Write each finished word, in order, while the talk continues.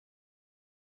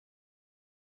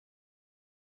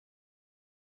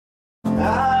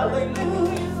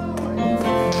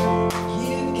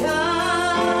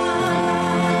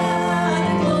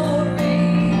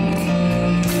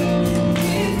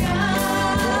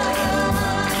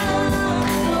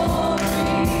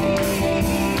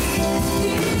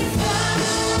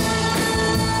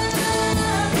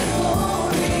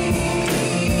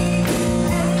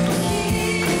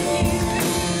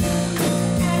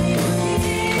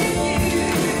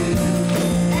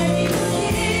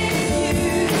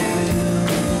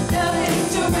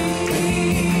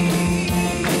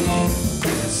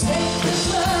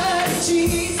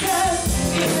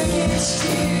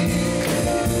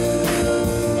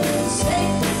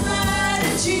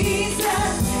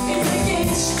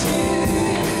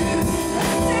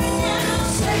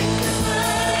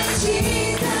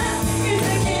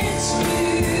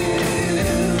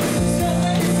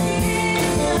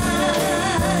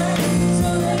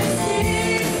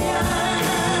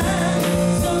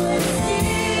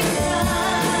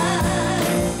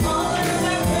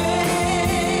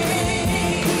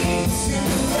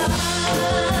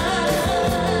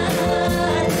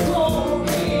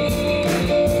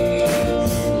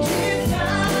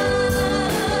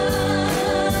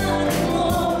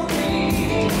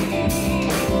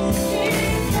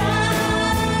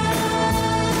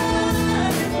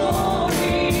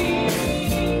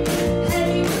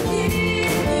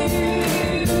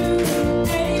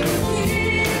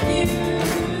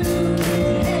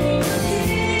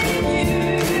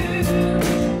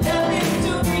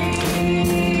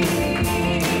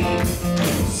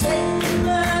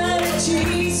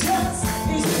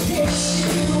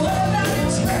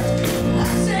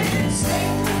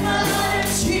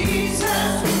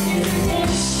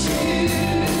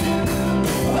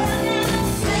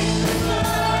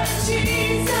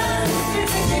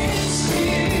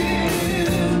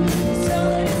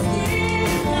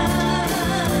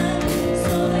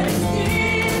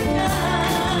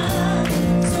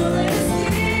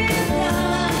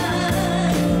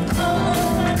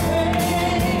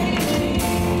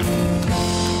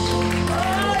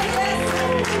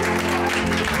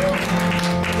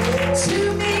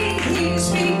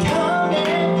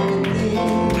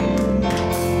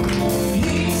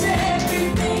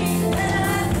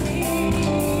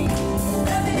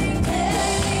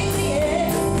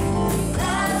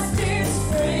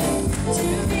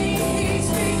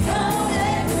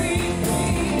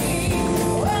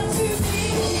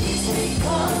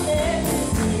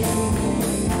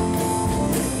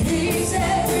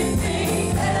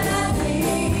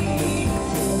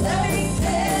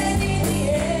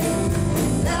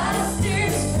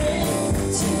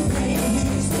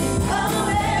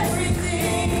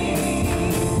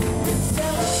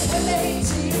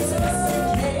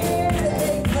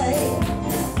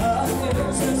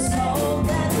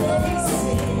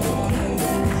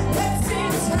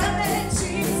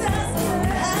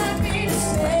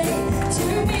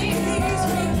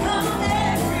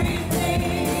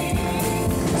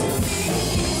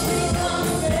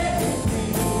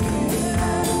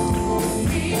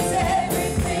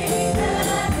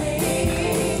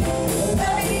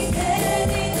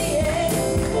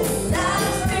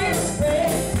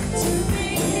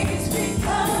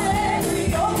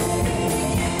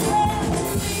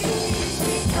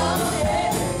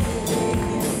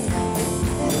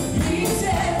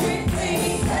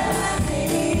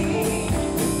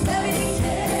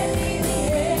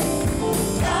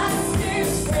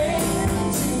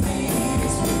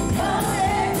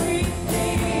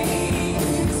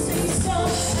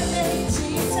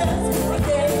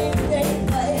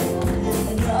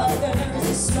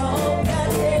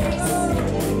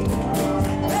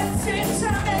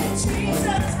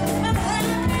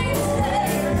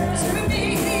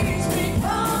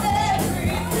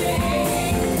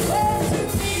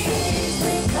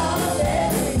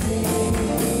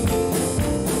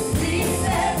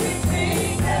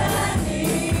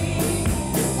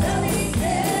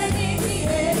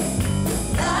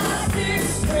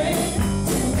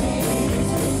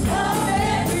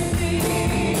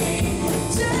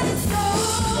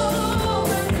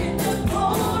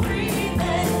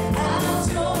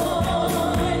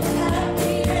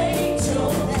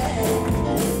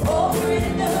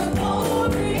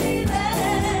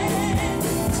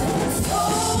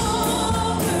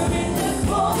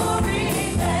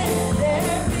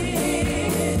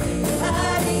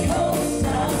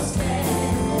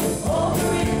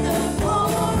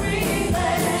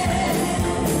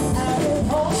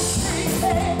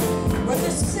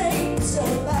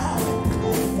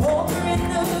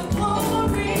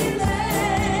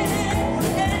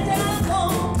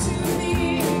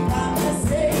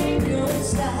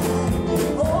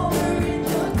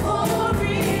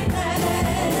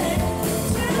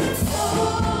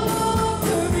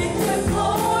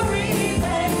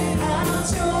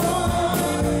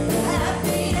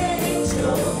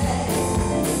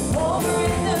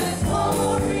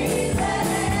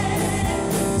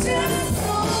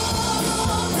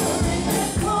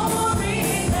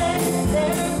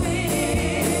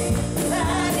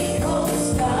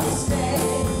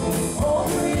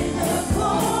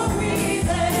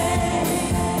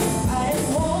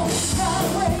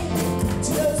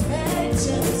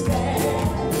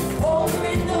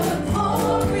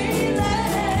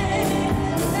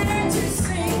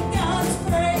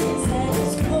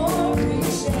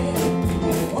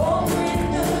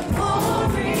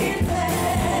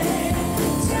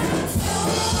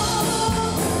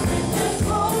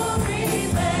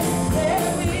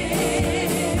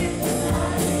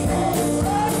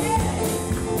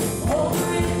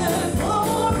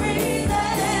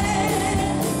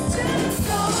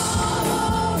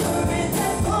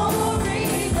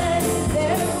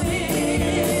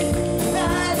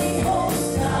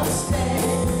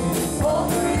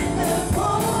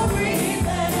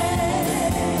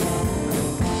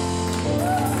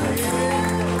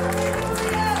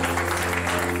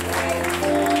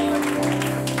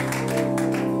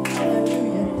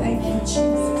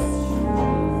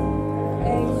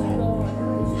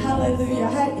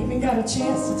got a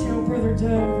chance to tell Brother Doug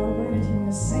we're ready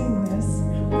to sing this.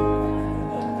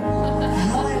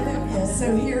 Hallelujah.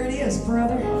 So here it is,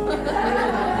 brother.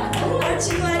 Aren't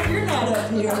you glad you're not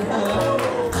up here?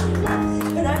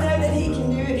 But I know that he can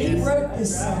do it. He wrote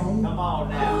this song. Come on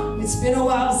now. It's been a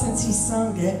while since he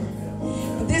sung it.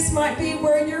 But this might be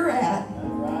where you're at.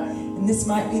 And this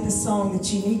might be the song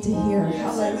that you need to hear.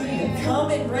 Hallelujah.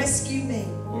 Come and rescue me.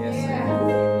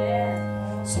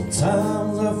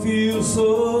 Sometimes I feel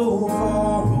so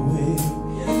far away,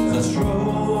 I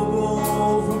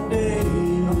struggle from day to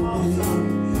day,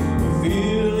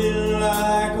 feeling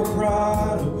like a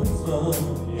prodigal son,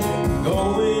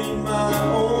 going my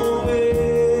own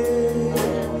way.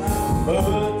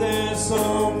 But there's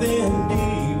something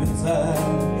deep inside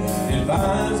that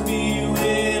finds me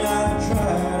when I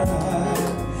try to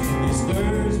hide. It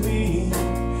stirs me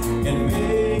and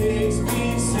makes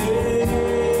me say,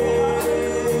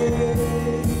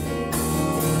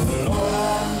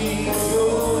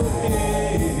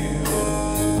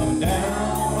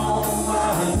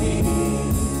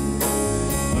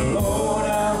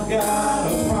 got a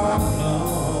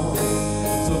problem,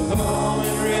 so come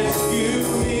and rescue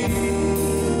me.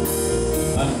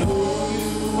 I know you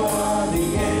are the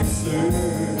answer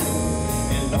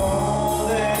and all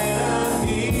that I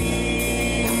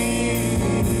need.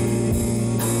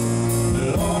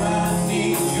 Lord, I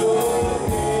need your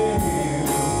help.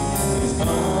 Please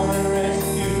come and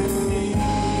rescue me.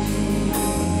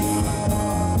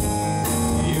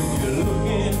 If you're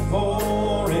looking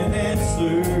for an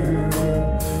answer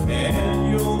and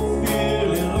you're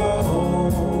feeling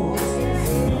lost,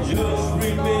 just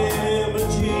remember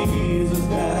Jesus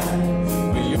died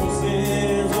for your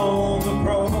sins on the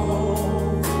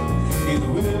cross. He's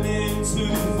willing to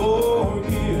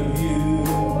forgive you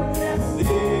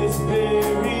this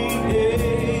very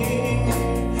day.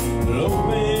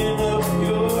 Open up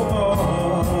your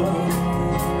heart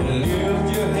and lift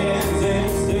your hands and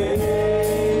say,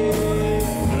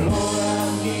 Lord, I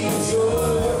need your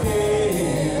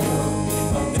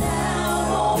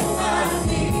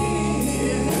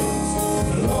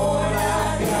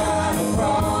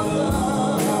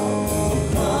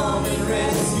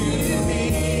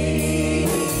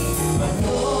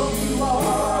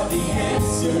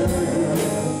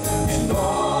and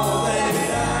all that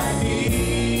I need.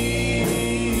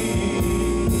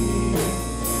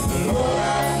 Lord,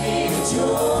 I need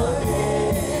your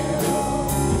help.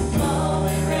 Come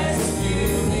and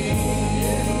rescue me.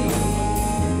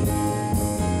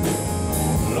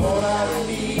 Lord, I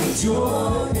need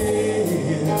your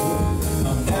help.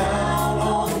 I'm down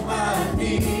on my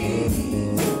knees.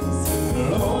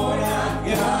 Lord, I've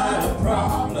got a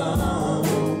problem,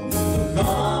 so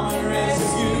come and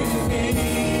rescue me.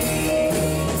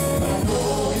 I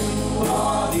know you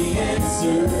are the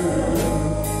answer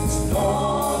to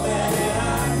all that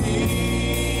I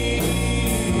need.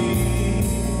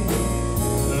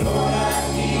 Lord, I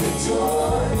need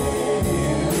your help.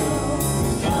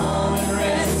 Come and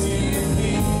rescue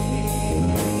me.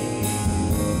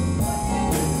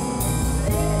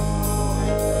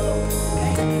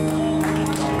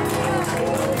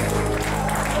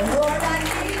 Lord, I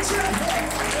need your help.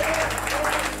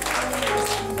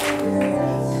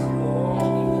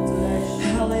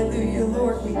 Hallelujah,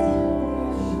 Lord, we thank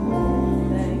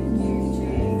you,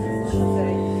 Jesus.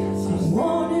 I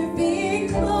want to be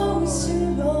closer,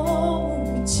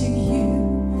 Lord, to you.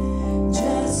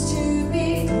 Just to be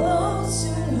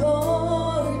closer,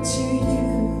 Lord, to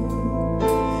you.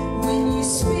 When you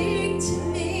speak to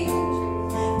me, I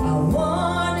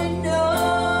want to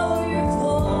know your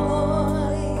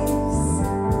voice.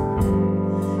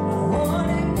 I want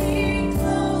to be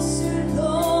closer,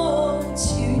 Lord,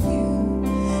 to you.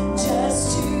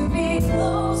 Just to be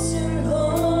closer,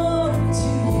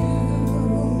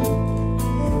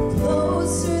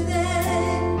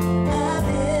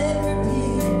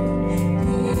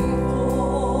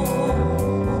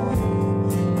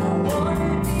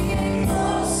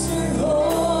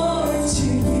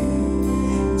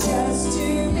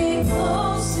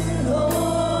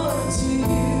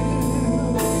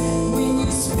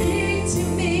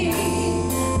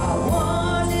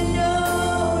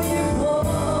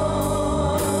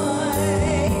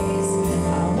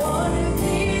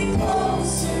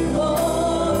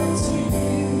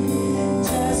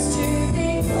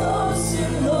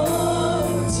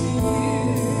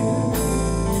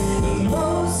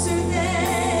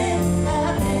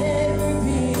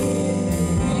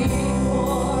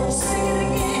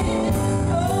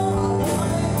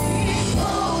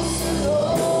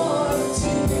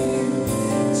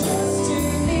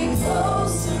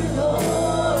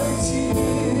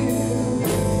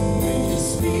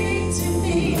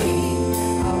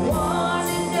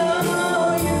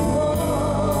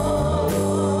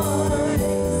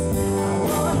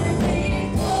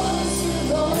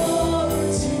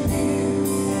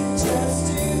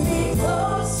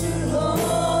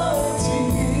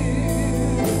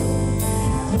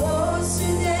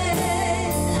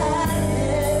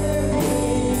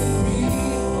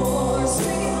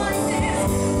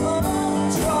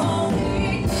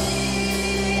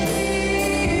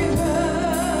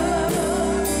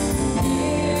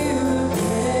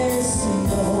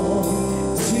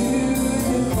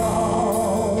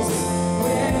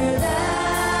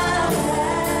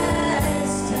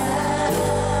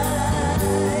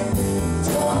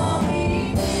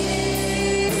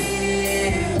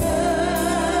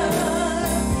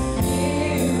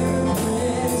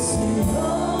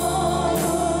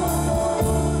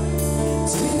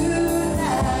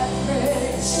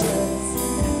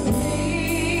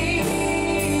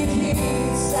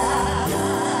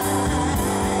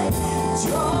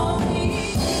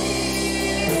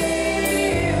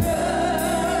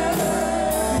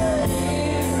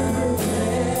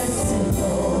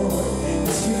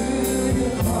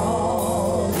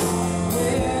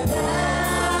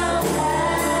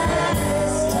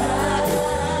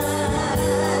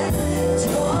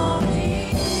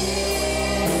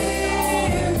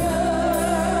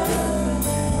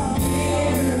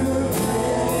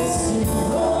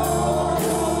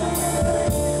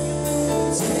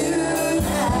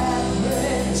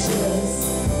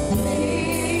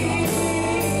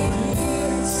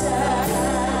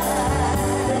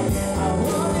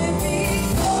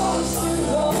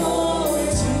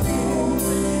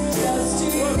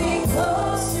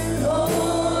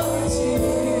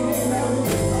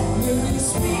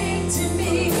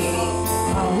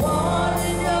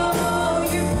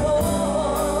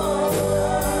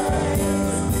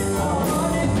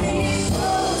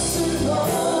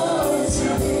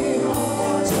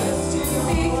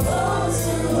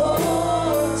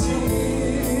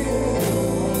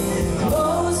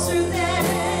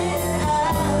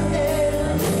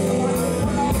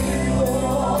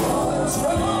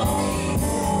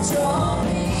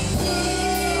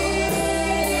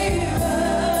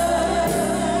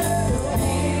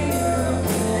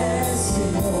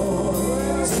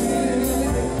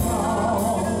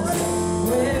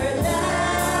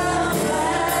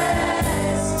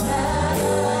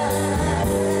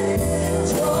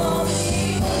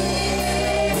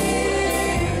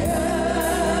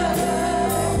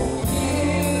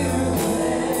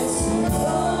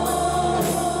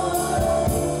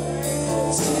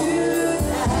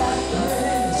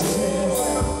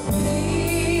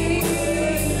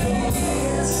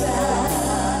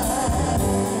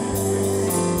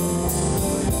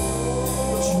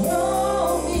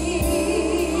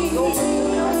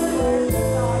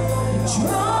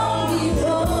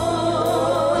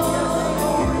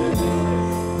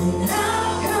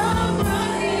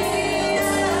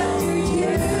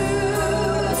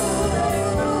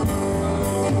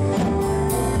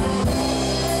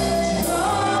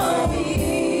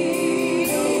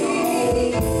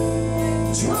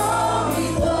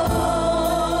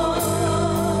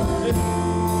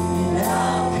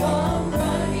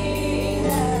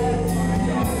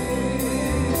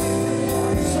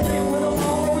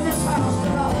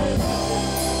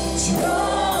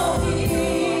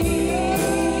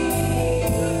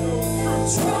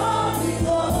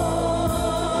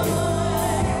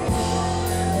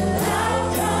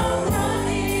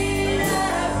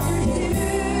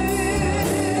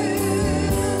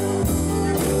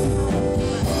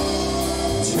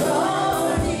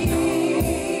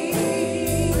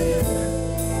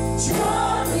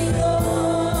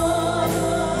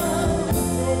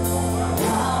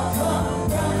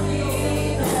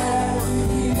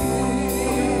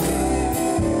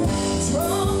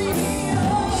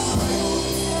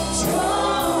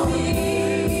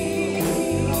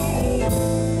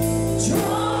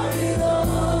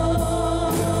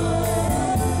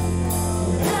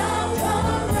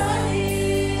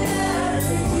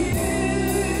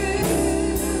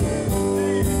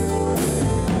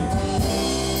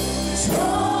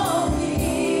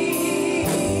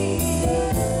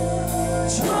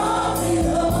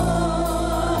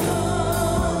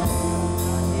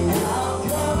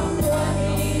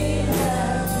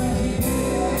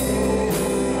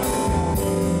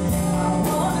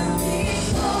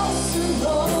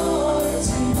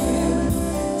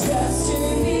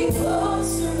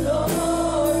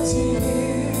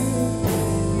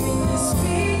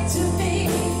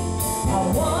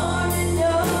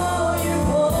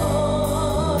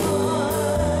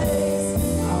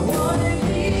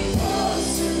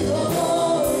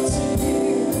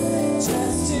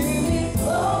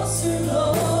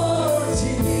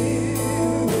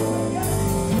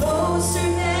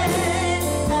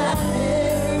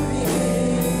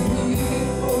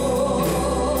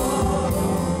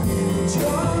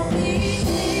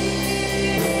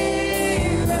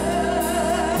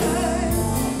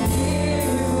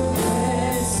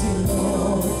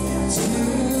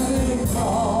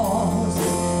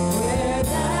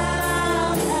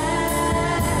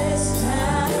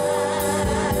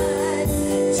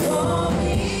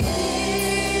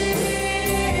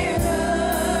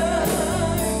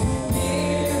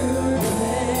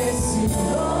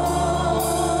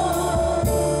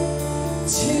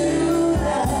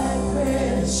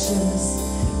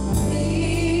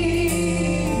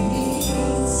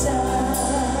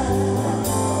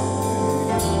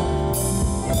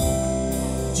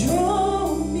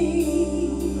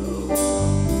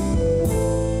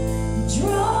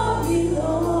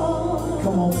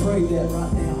 pray that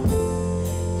right now.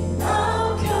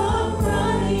 I'll come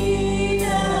running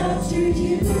after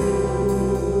you.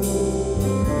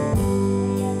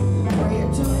 Pray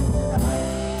it to Him.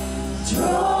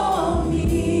 Draw me,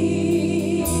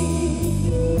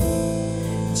 Lord,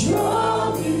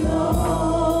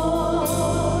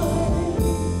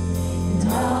 and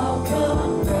I'll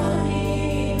come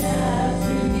running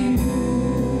after you.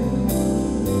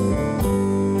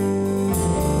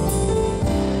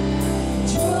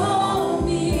 Draw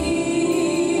me,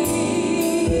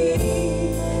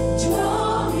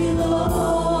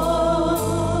 Lord,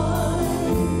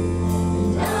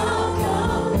 and I'll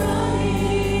come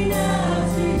running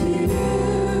after you.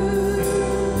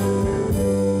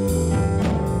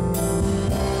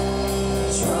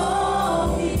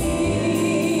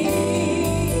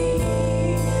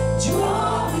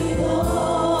 Draw me,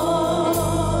 Lord,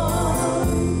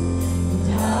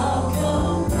 and I'll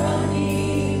come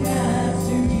running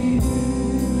after you.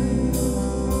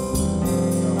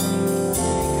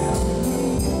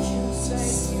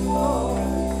 Thank you, Lord.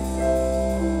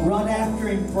 Run after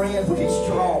Him, friend, when He's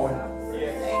drawing.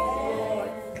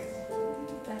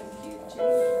 Thank you,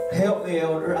 Jesus. Help me,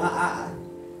 elder.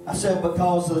 I said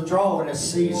because the drawing is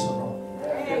seasonal.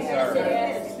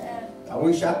 I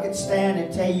wish I could stand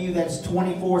and tell you that's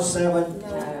 24/7,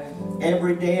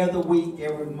 every day of the week,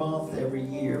 every month, every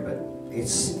year, but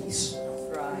it's seasonal.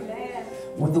 Right.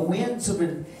 When the winds have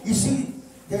been, you see,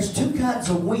 there's two kinds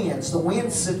of winds. The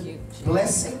winds of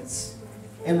blessings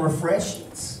and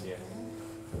refreshings.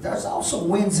 But there's also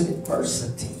winds of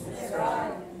adversity.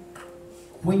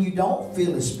 When you don't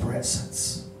feel His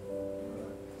presence.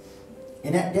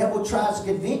 And that devil tries to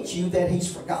convince you that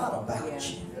he's forgot about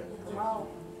you.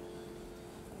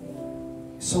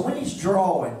 So when he's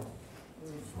drawing,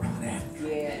 run after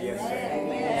him.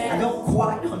 I don't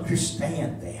quite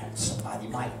understand that. Somebody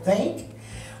might think.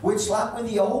 Well, it's like when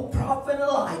the old prophet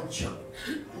Elijah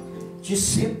just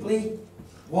simply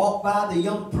walked by the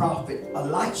young prophet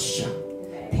Elisha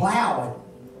plowing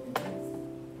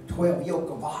 12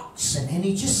 yoke of oxen, and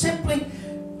he just simply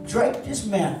draped his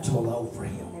mantle over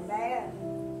him.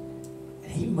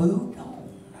 And he moved on.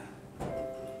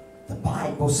 The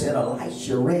Bible said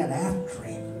Elisha ran after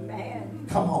him.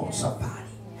 Come on, somebody.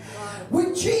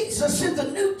 When Jesus in the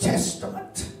New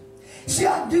Testament, see,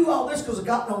 I do all this because I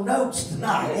got no notes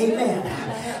tonight. Amen.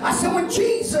 I said when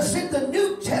Jesus in the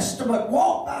New Testament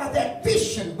walked by that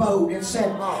fishing boat and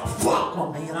said,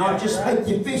 follow me and I'll just make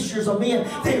you fishers of men,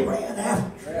 they ran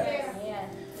after him.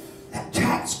 That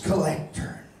tax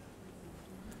collector,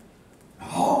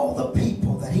 all the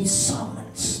people that he summoned.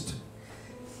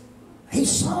 He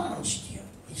summoned you.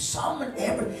 He summoned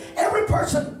every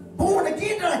person born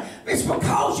again tonight. It's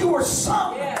because you were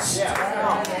summoned.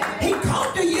 He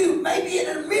come to you maybe in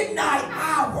a midnight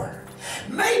hour.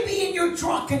 Maybe in your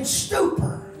drunken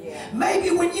stupor.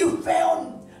 Maybe when you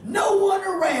found no one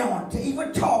around to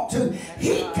even talk to.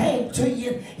 He came to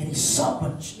you and He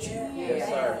summoned you.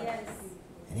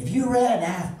 And if you ran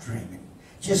after Him and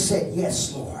just said,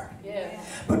 yes, Lord.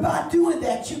 But by doing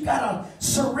that, you've got to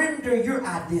surrender your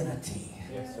identity.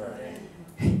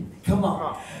 Come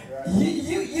on.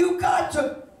 You got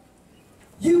to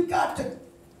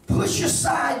push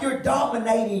aside your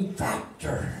dominating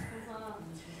factor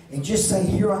and just say,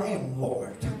 here I am,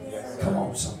 Lord. Come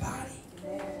on, somebody.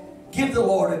 Give the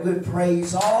Lord a good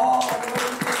praise. All the way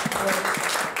to praise.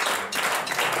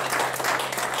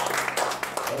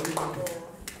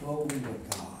 Glory to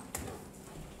God.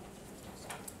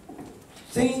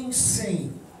 Things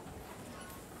seen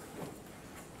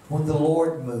when the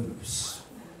Lord moves.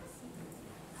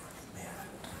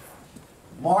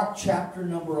 Mark chapter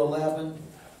number 11.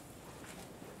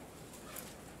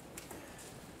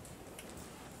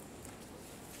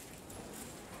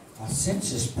 I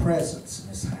sense His presence in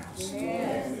this house.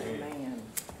 Amen.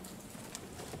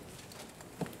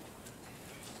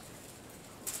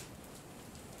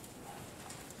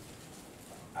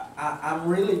 I'm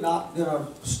really not going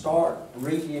to start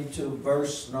reading into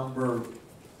verse number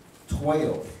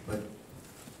 12, but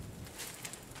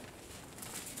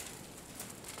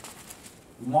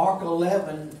Mark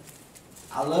 11,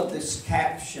 I love this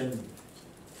caption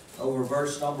over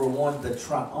verse number 1, the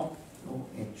triumphal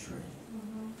entry.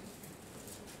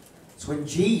 It's when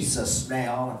Jesus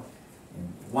now,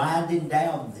 winding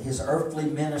down His earthly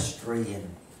ministry,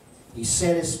 and He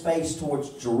set His face towards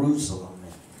Jerusalem.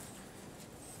 And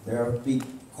there will be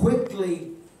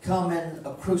quickly coming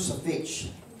a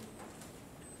crucifixion,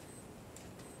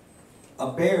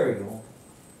 a burial,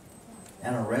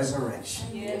 and a resurrection.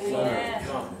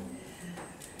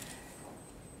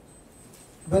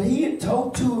 But He had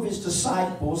told two of His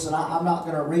disciples, and I'm not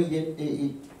going to read it.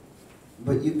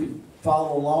 but you could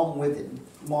follow along with it.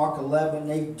 Mark 11,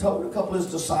 they told a couple of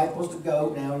his disciples to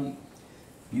go. Now,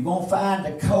 you're going to find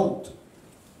a colt,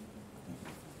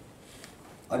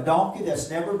 a donkey that's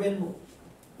never been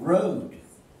rode.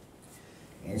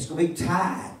 And it's going to be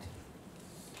tied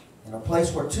in a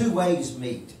place where two ways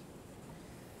meet.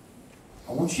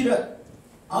 I want you to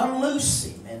unloose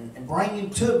him and bring him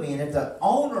to me. And if the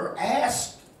owner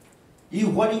asks you,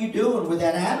 what are you doing with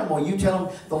that animal? You tell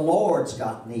him, the Lord's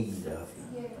got need of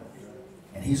him.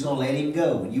 And he's going to let him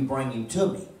go when you bring him to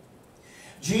me.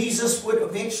 Jesus would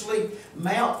eventually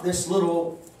mount this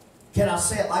little, can I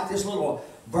say it like this, little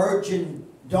virgin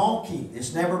donkey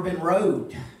that's never been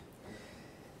rode.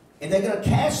 And they're going to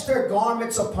cast their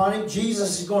garments upon him.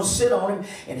 Jesus is going to sit on him.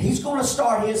 And he's going to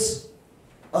start his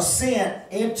ascent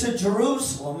into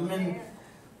Jerusalem.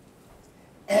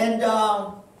 And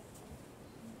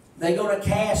they're going to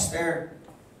cast their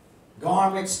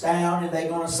garments down. And they're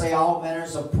going to say all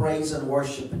manners of praise and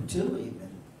worship unto him.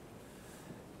 And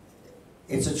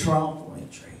it's a triumphal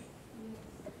entry.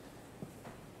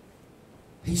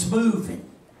 He's moving.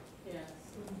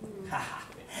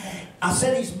 I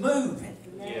said he's moving.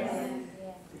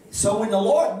 So when the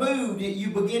Lord moved, you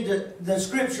begin to, the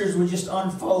scriptures would just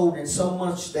unfold in so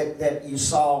much that you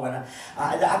saw. And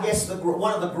I guess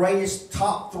one of the greatest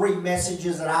top 3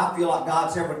 messages that I feel like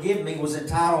God's ever given me was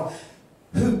entitled,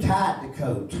 Who Tied the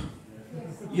Coat?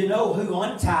 You know who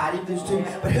untied him,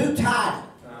 but who tied him?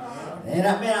 And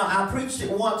I preached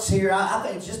it once here. I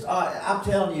think it's just, I'm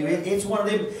telling you, it's one of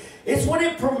them. It's when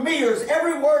it premieres.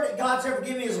 Every word that God's ever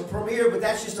given me is a premiere, but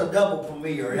that's just a double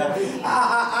premiere.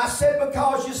 I said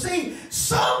because, you see,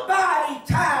 somebody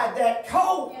tied that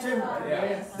coat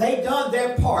and they done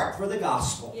their part for the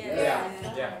gospel.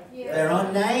 They're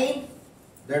unnamed.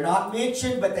 They're not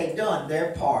mentioned, but they done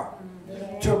their part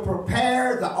to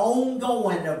prepare the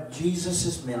ongoing of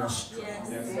Jesus' ministry.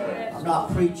 I'm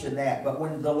not preaching that, but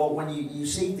when the Lord, when you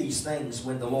see these things,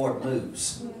 when the Lord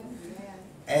moves.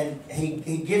 And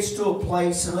he gets to a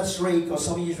place, and let's read, because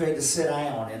some of you are ready to sit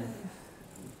down. And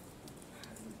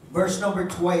verse number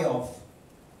 12.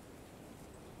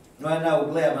 No,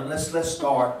 11. Let's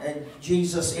start. And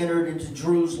Jesus entered into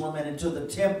Jerusalem and into the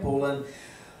temple. And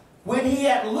when he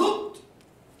had looked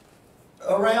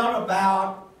around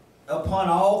about upon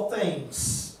all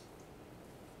things,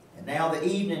 and now the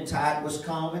evening tide was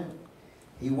coming,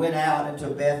 he went out into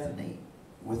Bethany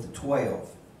with the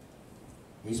 12.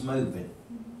 He's moving.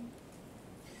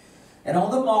 And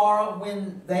on the morrow,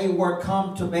 when they were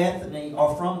come to Bethany,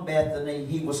 or from Bethany,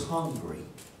 he was hungry.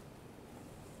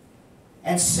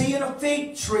 And seeing a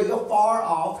fig tree afar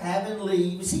off, having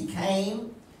leaves, he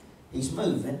came. He's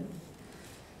moving.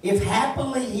 If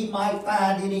happily he might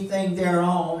find anything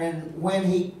thereon. And when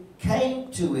he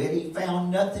came to it, he found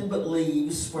nothing but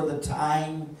leaves, for the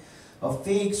time of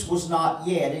figs was not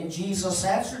yet. And Jesus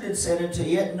answered and said unto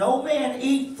it, No man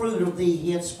eat fruit of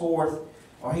thee henceforth,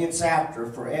 or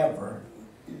henceafter forever.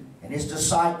 And his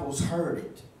disciples heard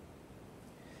it.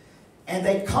 And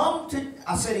they come to,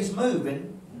 I said he's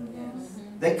moving.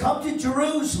 They come to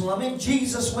Jerusalem, and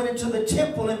Jesus went into the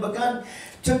temple and began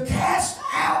to cast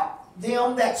out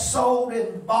them that sold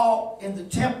and bought in the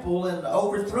temple, and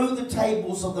overthrew the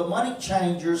tables of the money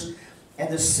changers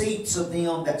and the seats of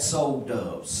them that sold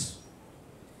doves.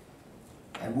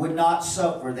 And would not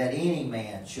suffer that any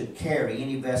man should carry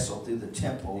any vessel through the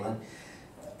temple. And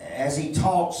as he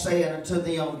taught, saying unto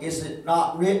them, Is it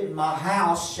not written, My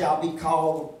house shall be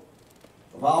called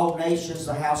of all nations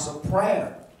the house of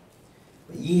prayer?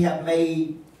 But ye have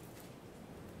made,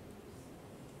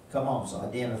 come on, so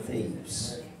a den of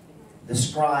thieves. The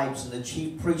scribes and the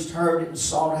chief priests heard it and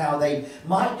sought how they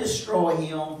might destroy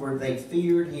him, for they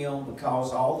feared him,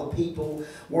 because all the people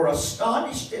were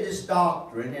astonished at his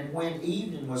doctrine. And when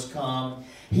evening was come,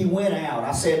 he went out.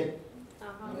 I said,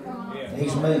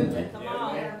 he's moving.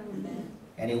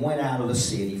 And he went out of the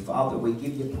city. Father, we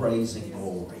give you praise and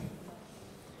glory.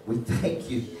 We thank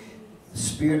you. The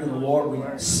Spirit of the Lord,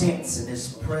 we sense in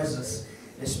His presence,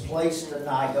 this place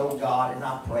tonight, oh God. And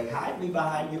I pray, hide me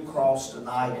behind your cross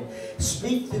tonight, and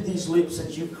speak through these lips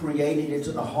that you've created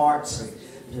into the hearts and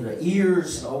to the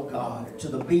ears, oh God, to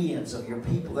the beings of your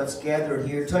people that's gathered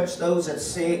here. Touch those that's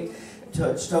sick.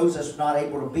 Touch those that's not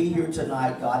able to be here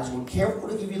tonight, God. As we're careful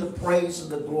to give you the praise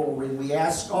and the glory, we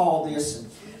ask all this in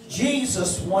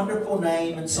Jesus' wonderful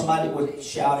name. And somebody would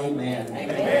shout amen. Amen.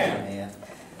 Amen.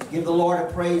 Give the Lord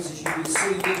a praise as you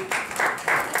receive it.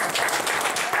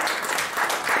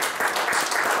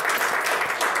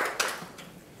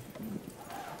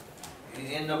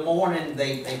 In the morning,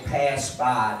 they passed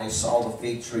by and they saw the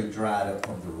fig tree dried up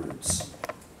from the roots.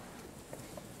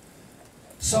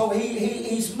 So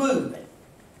he's moving.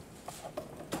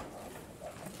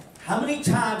 How many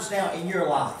times now in your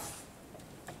life,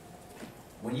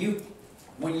 when you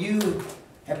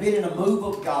have been in a move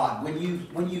of God,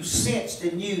 when you sensed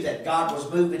and knew that God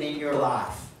was moving in your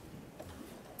life,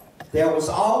 there was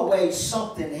always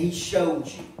something He showed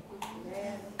you.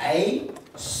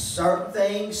 Certain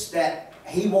things that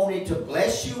He wanted to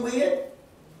bless you with,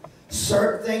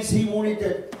 certain things He wanted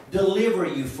to deliver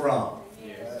you from.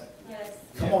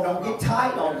 Come on, don't get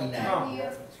tight on me now.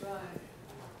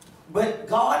 But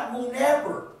God will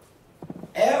never,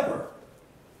 ever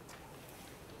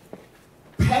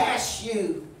pass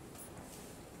you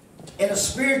in a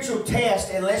spiritual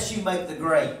test unless you make the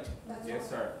grade. Yes,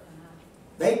 sir.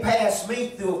 They passed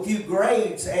me through a few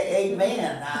grades.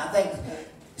 Amen. I think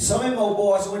some of them old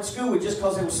boys went to school with just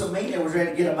because they were so mean they was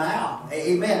ready to get them out.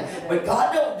 Amen. But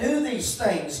God don't do these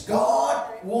things. God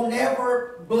will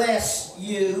never bless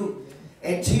you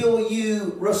until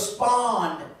you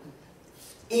respond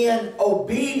in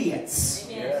obedience.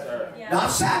 Yes, sir.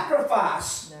 Not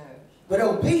sacrifice, but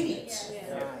obedience.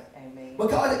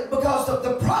 Because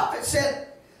the prophet said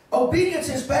obedience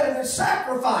is better than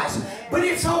sacrifice. But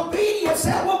it's obedience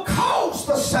that will cause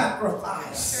the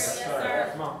sacrifice. Yes, sir.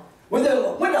 Come on. When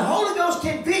the Holy Ghost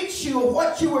convicts you of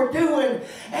what you were doing,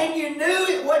 and you knew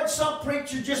it wasn't some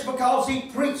preacher just because he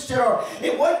preached it, or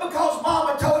it wasn't because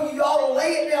Mama told you ought to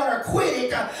lay it down or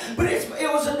quit it, but it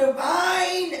was a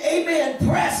divine, amen,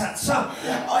 presence.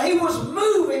 He was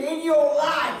moving in your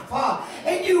life,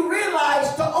 and you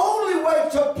realized the only way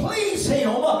to please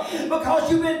Him, because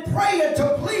you've been praying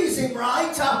to please Him,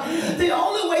 right? The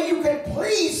only way you can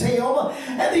please Him,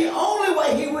 and the only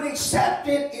way He would accept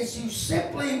it, is you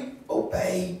simply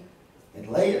obey and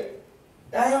lay it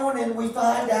down. And we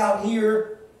find out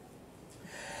here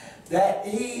that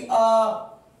he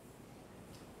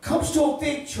comes to a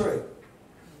fig tree.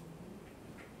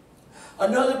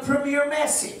 Another premier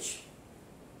message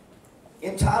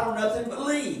entitled Nothing But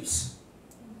Leaves.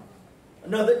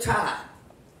 Another time.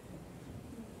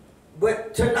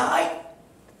 But tonight,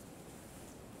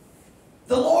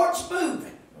 the Lord's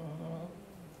moving.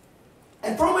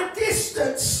 And from a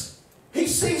distance, he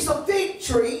sees a fig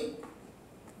tree,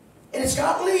 and it's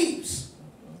got leaves.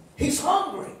 He's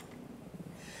hungry.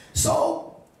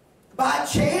 So, by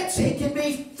chance, he can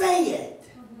be fed.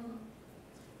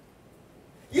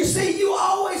 You see, you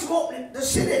always want to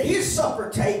sit at his supper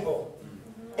table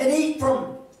and eat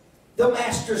from the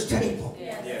master's table.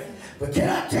 Yes. But can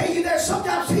I tell you that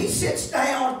sometimes he sits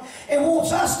down and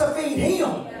wants us to feed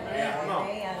him?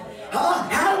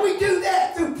 How do we do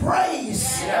that? Through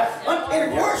praise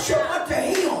and worship unto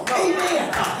Him.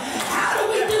 Amen. How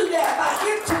do we do that? By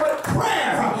intimate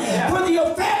prayer. For the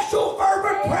effectual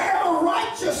fervent prayer of a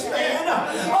righteous man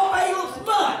availeth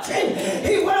much. And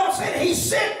he went on saying he's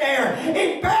sitting there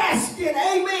and basking.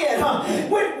 Amen.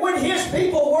 When his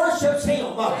people worships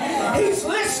Him, he's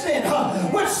listening.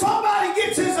 When somebody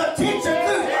gets his attention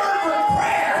through fervent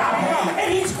prayer,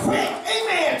 and he's quick,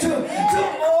 amen, to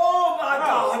oh my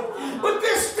God. But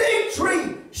this fig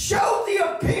tree showed the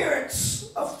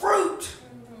appearance of fruit.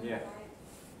 Yeah.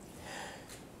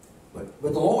 But the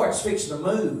Lord's fixing to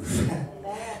move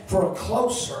for a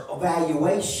closer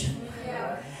evaluation.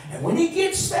 And when He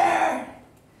gets there,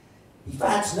 He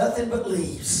finds nothing but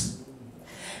leaves.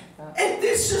 And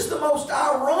this is the most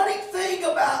ironic thing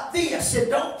about this. And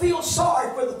don't feel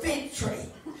sorry for the fig tree.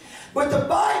 But the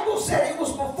Bible said it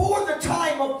was before the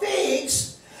time of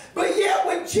figs. But yet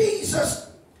when Jesus,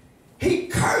 He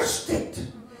cursed it.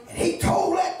 And He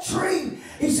told that tree,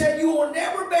 He said, you will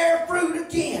never bear fruit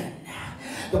again.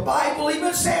 The Bible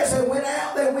even says they went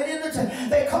out,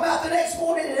 they come out the next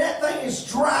morning and that thing is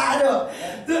dried up.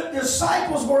 The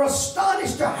disciples were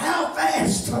astonished at how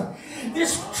fast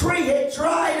this tree had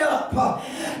dried up.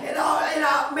 And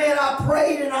I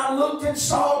prayed and I looked and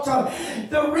saw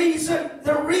the reason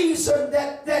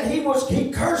that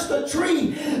he cursed the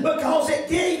tree, because it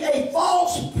gave a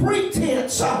false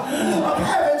pretense of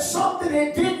having something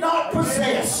it did not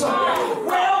possess.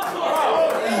 Well,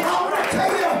 I want to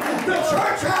tell you, the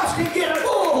church house can get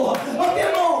full of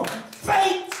them old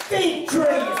fake fig trees.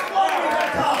 Glory to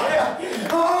God.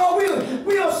 Oh,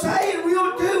 we'll say and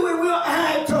we'll do and we'll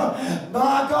act,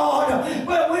 my God.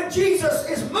 But when Jesus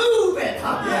is moving,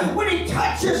 when He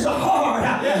touches the heart,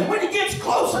 when He gets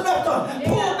close enough to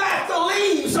pull back the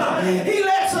leaves, He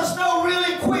lets us know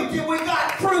really quick that we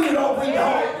got fruit or we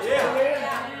don't.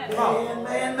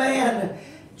 Man.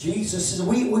 Jesus is,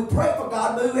 we pray for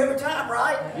God to move every time,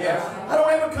 right? Yes. I don't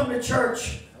ever come to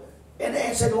church and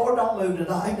say, Lord, don't move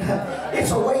tonight.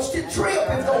 It's a wasted trip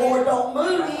if the Lord don't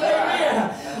move.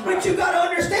 Amen. But you got to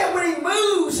understand, when He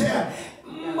moves,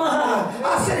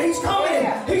 I said He's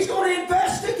coming. He's going to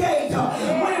investigate.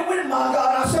 When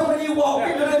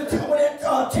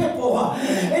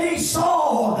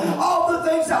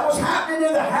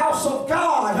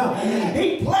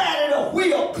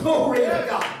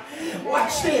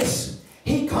watch this.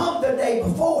 He come the day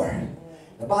before.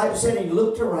 The Bible said he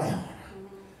looked around.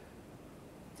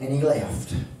 And he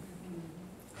left.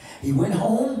 He went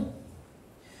home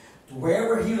to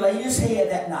wherever he laid his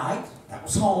head that night. That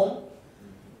was home.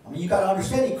 I mean, you got to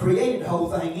understand, he created the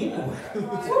whole thing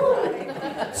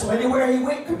anyway. So anywhere he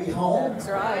went could be home. That's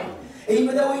right.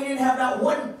 Even though he didn't have not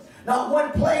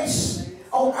one place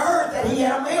on earth that he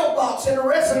had a mailbox and a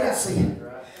residency.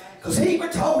 Because he even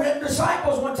told his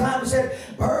disciples one time, he said,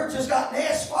 birds has got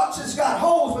nests, foxes got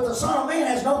holes, but the Son of Man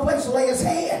has no place to lay his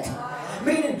head.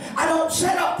 Meaning, I don't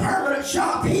set up permanent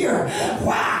shop here.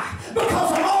 Why?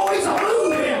 Because I'm always a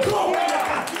moving. Glory to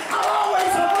God. I'm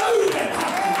always a moving.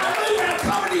 I'm moving. I'm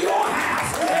coming to your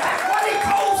house. That's what he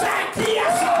calls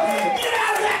Zacchaeus. Get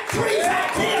out of that tree,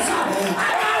 Zacchaeus. I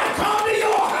gotta come to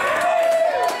your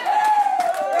house.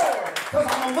 Because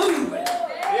I'm a moving.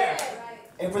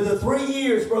 And for the 3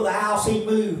 years, Brother House, he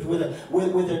moved with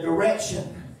a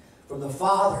direction from the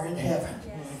Father in heaven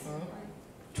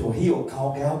to a hill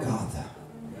called Golgotha.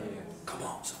 Come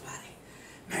on, somebody.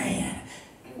 Man.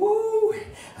 Woo.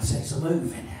 I said, it's a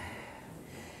moving.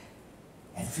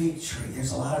 That fig tree,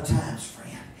 there's a lot of times,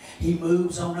 friend, he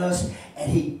moves on us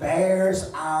and he bears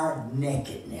our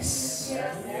nakedness.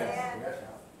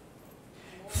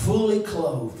 Fully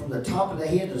clothed from the top of the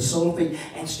head to the sole of the feet,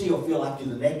 and still feel like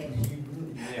you're naked.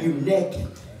 You're naked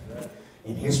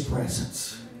in his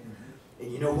presence.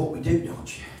 And you know what we do,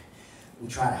 don't you? We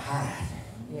try to hide.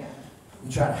 Yeah.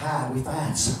 We try to hide. We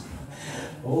find something.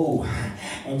 Oh,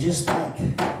 and just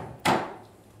think.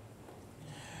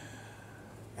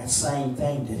 That same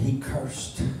thing that he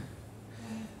cursed.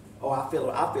 Oh, I feel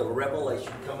a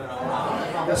revelation coming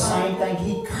on. The same thing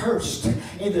he cursed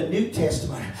in the New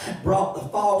Testament brought the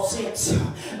false sense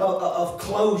of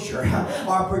closure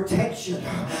or protection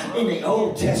in the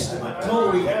Old Testament.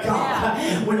 Glory to God.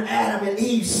 When Adam and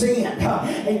Eve sinned,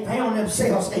 they found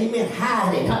themselves, amen,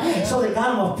 hiding. So they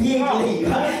got them a fig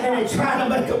leaf and they tried to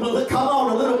make them come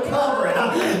on a little covering.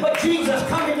 But Jesus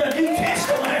come in the New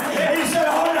Testament and he said,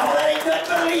 oh no, that ain't nothing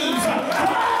but leaves.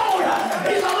 Come on.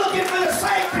 He's looking for the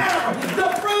same kind of the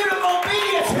fruit of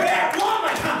obedience for that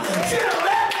woman. Should have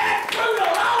left that fruit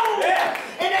alone.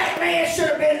 And that man should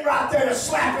have been right there to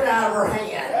slap it out of her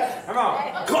hand. Come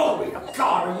on. Glory to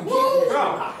God. Are you kidding me?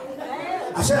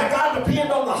 I said, I got to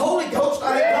depend on the Holy Ghost.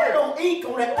 I ain't got no ink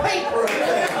on that paper.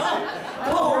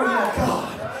 Glory to God.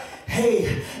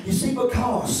 Hey, you see,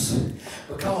 because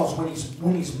when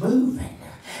he's moving,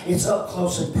 it's up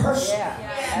close and personal.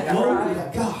 Glory to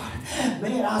God.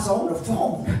 Man, I was on the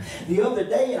phone the other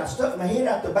day and I stuck my head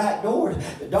out the back door.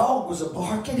 The dog was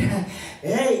barking.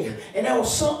 Hey, and there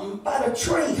was something by the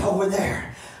tree over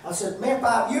there. I said, man,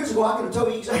 5 years ago I could have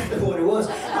told you exactly what it was.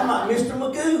 I'm like Mr.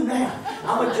 Magoo now.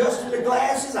 I'm adjusting the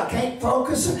glasses. I can't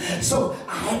focus. So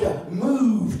I had to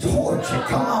move towards it.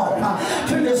 Come on.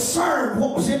 To discern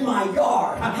what was in my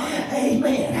yard.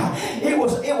 Amen. It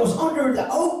was under the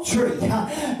oak tree.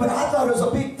 But I thought it was a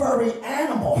big furry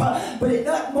animal. But it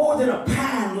nothing more than a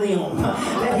pine limb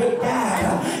that had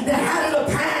died. Now how did a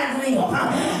pine limb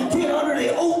get under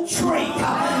the oak tree?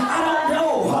 I don't know.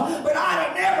 But I'd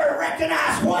have never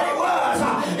recognized what it was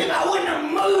if I wouldn't have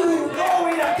moved.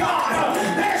 Glory to God.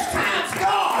 There's times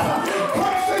God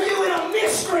comes to you in a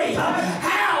mystery.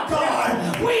 How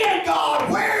God? When God?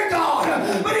 Where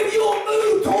God? But if you'll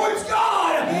move towards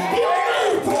God, He'll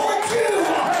move towards you.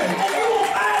 And you will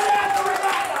find out the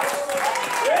revival.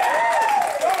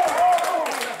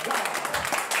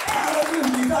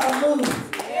 Hallelujah. You got to move.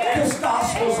 This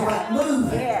gospel's right.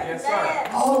 Moving. Yes, sir.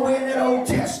 All the way in that Old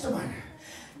Testament.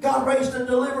 God raised a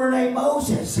deliverer named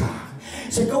Moses.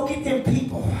 He said, go get them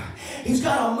people. He's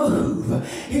got to move.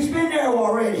 He's been there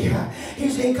already. He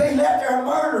left there a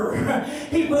murderer.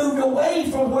 He moved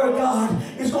away from where God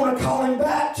is going to call him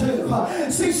back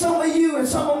to. See, some of you and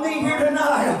some of me here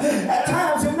tonight, at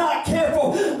times if not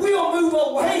careful, we'll move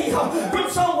away from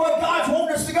somewhere God's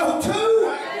wanting us to go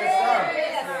to.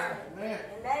 Yes, Amen.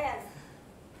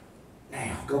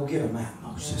 Now, go get them out,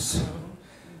 Moses.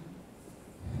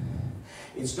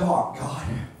 It's dark, God.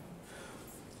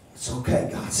 It's okay,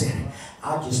 God said.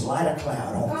 I'll just light a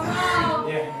cloud on fire.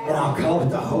 And I'll call it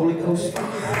the Holy Ghost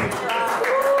fire.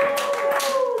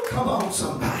 Come on,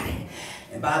 somebody.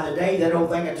 And by the day that old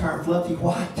thing had turned fluffy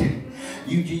white,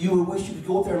 you would wish you could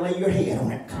go up there and lay your head on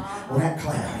that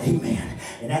cloud. Amen.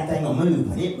 And that thing will move.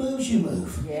 When it moves, you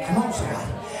move. Come on,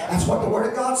 somebody. That's what the Word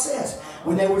of God says.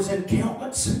 When there was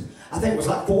encampments, I think it was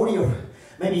like 40 or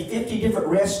maybe 50 different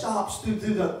rest stops through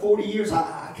the 40 years.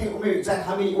 I can't remember exactly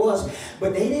how many it was.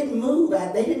 But they didn't move.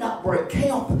 They did not break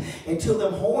camp until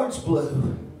them horns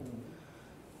blew.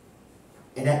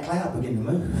 And that cloud began to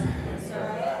move.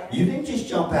 You didn't just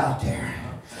jump out there.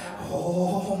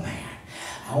 Oh, man.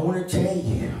 I want to tell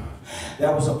you,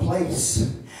 there was a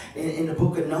place in the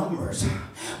book of Numbers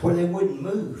where they wouldn't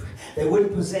move. They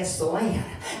wouldn't possess the land.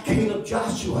 Caleb,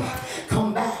 Joshua,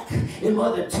 come back in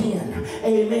Mother 10.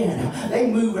 Amen. They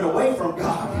moving away from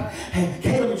God.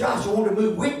 Caleb and Joshua want to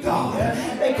move with God.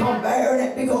 They come bearing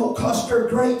that big old cluster of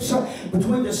grapes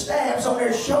between the staves on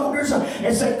their shoulders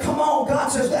and say, come on, God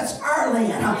says that's our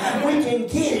land. We can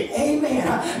get it.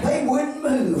 Amen. They wouldn't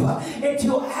move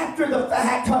until after the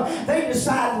fact they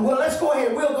decided, well, let's go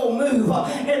ahead, we'll go move.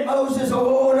 And Moses,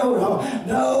 oh,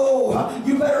 no,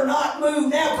 you better not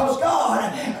move now, because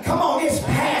God, come on, it's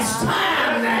past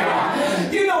time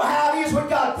now. You know how it is when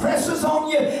God presses on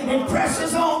you and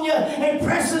presses on you and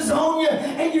presses on you,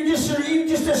 and you're just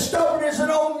as stubborn as an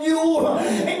old mule,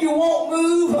 and you won't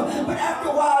move. But after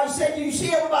a while, he said, you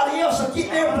see everybody else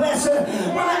getting their blessing,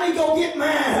 well, let me go get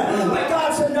mine. But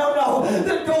God said, no,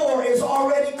 the door is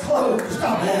already closed.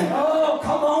 Oh,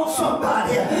 come on,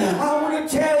 somebody. I want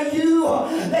to tell you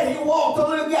that he walked a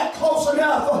little, got close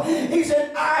enough. He's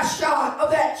an eye shot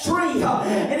of that tree,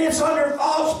 and it's under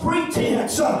false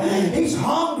pretense. He's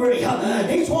hungry.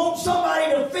 He wants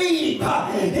somebody to feed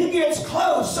him. He gets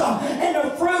close, and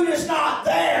the fruit is not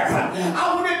there.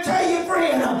 I want to tell you,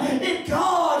 friend, in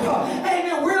God,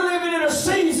 amen, we're living in a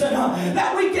season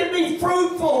that we can be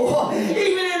fruitful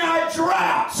even in our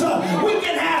droughts. We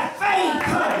can have faith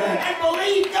and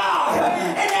believe God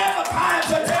and have a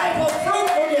type of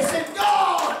fruitfulness in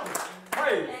God.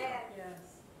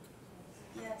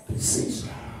 It's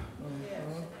seasonal.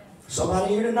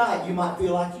 Somebody here tonight, you might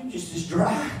feel like you're just as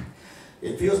dry.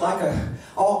 It feels like a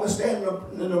August day in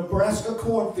the Nebraska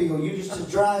cornfield. You're just as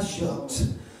dry as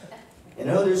shucks. And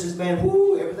others has been,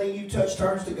 whoo, everything you touch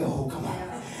turns to gold. Come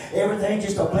on. Everything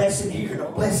just a blessing here and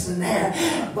a blessing there.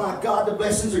 My God, the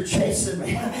blessings are chasing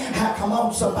me. Come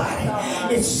on,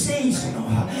 somebody. It's seasonal.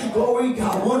 Glory to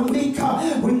God. 1 week, we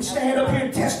can stand up here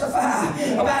and testify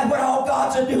about what all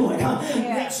God's are doing.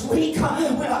 Next week,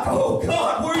 we're like, oh,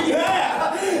 God, where you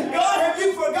at? God, have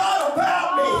you forgot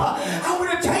about me? I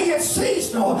want to tell you it's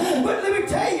seasonal. But let me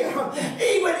tell you,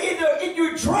 even in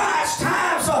your driest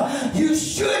times, you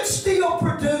should still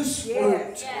produce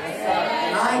fruit.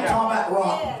 And I ain't talking about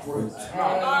rotten fruit.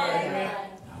 I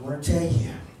want to tell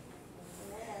you,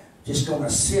 just going to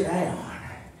sit down,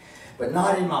 but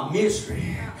not in my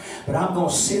misery, but I'm going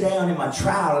to sit down in my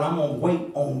trial and I'm going to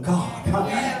wait on God.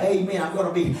 Amen.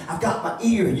 I've got my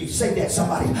ear, you can say that,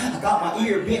 somebody, I got my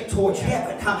ear bent towards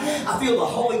heaven. I feel the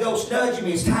Holy Ghost nudging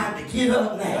me. It's time to get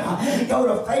up now. Go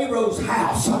to Pharaoh's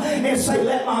house and say,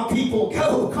 let my people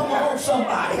go. Come on,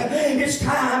 somebody. It's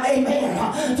time,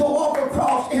 amen, to walk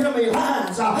across enemy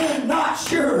lines. Not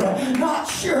sure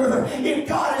if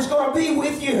God is going to be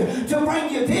with you to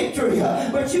bring you victory,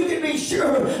 but you can be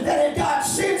sure that if God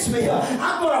sends me,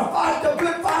 I'm going to fight the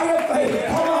good fight of faith.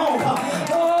 Come on.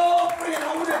 Oh, friend,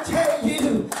 I want to tell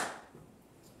you,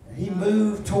 he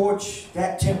moved towards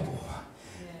that temple.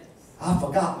 I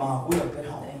forgot my whip at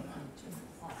home.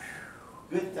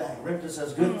 Good thing. Ripta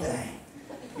says, good thing.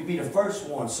 You be the first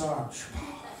one, son.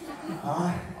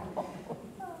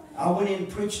 I went in and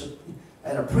preached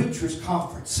at a preacher's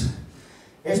conference.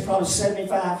 There's probably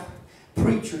 75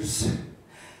 preachers.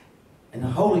 And the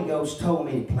Holy Ghost told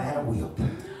me to plant a whip.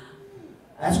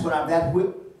 That's what that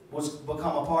whip was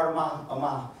become a part of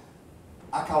my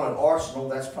I call it arsenal.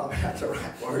 That's probably not the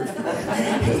right word.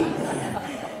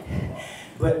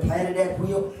 But planted that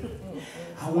whip.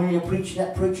 I went in and preached at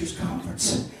that preacher's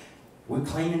conference. We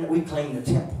cleaned the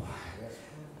temple.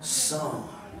 Son,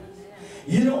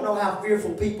 you don't know how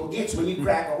fearful people gets when you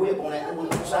crack a whip on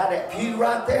that side of that pew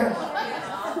right there.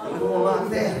 They're going like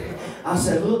that. I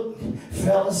said, look,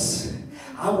 fellas,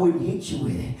 I wouldn't hit you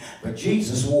with it, but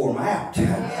Jesus wore them out.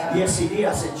 Yes, he did.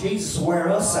 I said, Jesus wear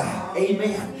us out.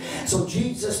 Amen. So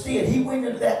Jesus did. He went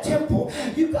into that temple.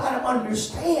 You got to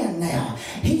understand now.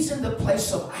 He's in the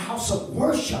place of house of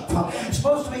worship. It's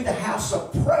supposed to be the house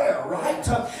of prayer, right?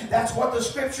 That's what the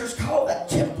scriptures call that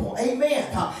temple. Amen.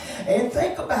 And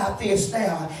think about this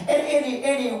now. And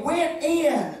he went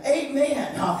in.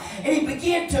 Amen. And he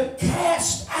began to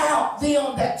cast out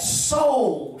them that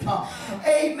sold.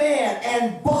 Amen.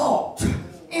 And bought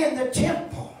in the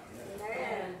temple.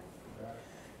 Amen.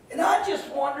 And I just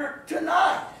wonder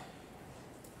tonight,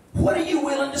 what are you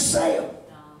willing to sell?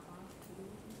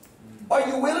 Are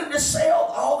you willing to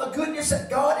sell all the goodness that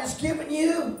God has given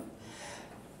you?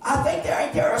 I think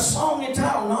ain't there a song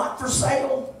entitled Not for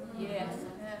Sale? Yes.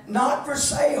 Not for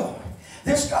sale.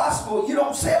 This gospel, you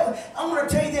don't sell. I'm going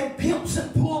to tell you, them pimps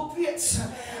and pulpits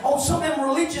on some of them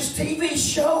religious TV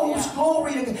shows.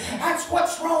 Glory to God. That's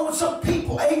what's wrong with some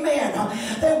people. Amen.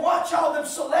 They watch all them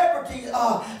celebrities,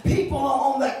 people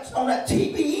on that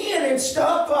TBN and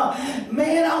stuff.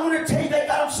 Man, I want to tell you, they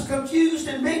got them so confused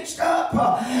and mixed up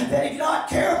that if you're not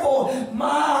careful,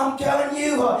 I'm telling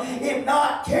you, if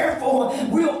not careful,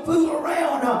 we'll fool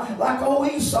around like old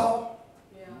Esau.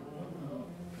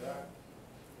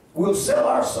 We'll sell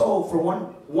our soul for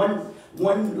one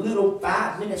little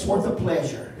 5 minutes worth of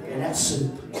pleasure, and that's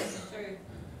soup.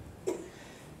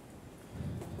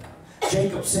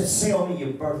 Jacob said, sell me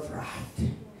your birthright.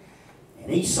 And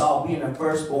Esau, being the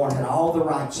firstborn, had all the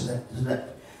rights of that.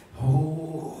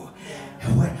 Oh,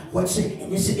 what's it?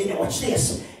 And watch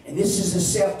this. And this is a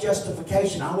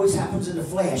self-justification. Always happens in the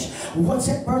flesh. What's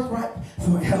that birthright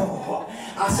for? Oh,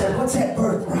 I said, what's that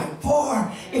birthright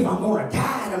for? If I'm going to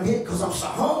die in a minute because I'm so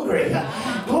hungry.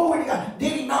 Glory to God.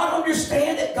 Did he not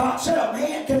understand that God said a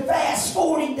man can fast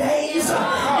 40 days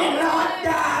and not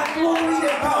die? Glory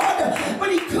to God.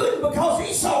 But he couldn't because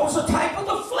Esau was a type of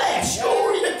the flesh.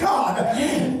 Glory to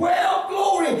God. Well,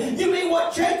 glory. You mean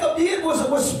what Jacob did was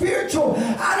spiritual?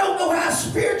 I don't know how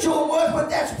spiritual it was, but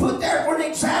that's put there for an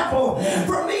example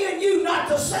for me and you not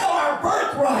to sell our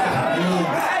birthright.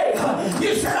 Hey,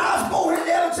 you said I was born in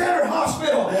Alexander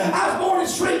Hospital. I was born in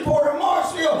Shreveport or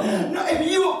Marshville. No, if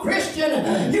you a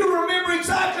Christian, you remember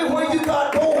exactly where you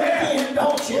got born again,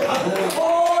 don't you?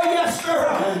 Oh, yes, sir.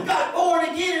 Got born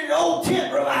again in an old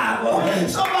tent revival.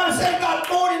 Somebody said got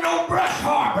born in old Brush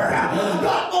Harbor.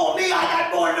 Got born me, I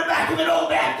got born in the back of an old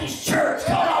Baptist church.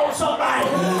 Come on, somebody.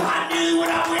 I knew when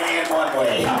I went in one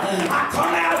way, I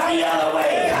come out the other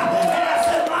way. And I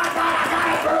said, my God, I got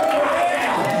a birthright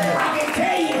now. I can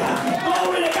tell you,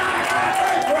 glory to God, I got a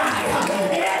birthright.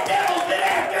 And that devil's been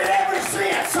after it ever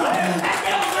since. That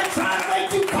devil's been trying to make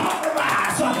you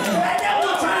compromise. That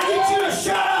devil's trying to get you to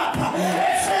shut up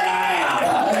and sit down.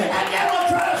 That devil's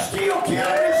trying to steal, kill,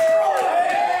 and destroy.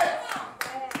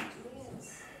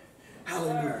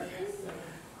 Hallelujah.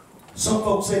 Some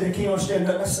folks say they can't understand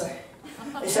nothing I say.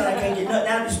 They say I can't get nothing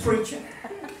out of this preaching.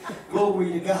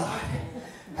 Glory to God.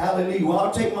 Hallelujah. Well,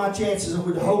 I'll take my chances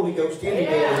with the Holy Ghost any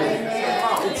day.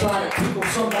 We're trying to tickle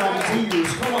somebody's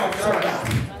ears. Come on,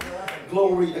 somebody.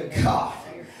 Glory to God.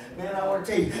 Man, I want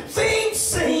to tell you, things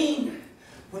seen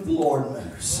when the Lord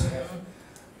moves.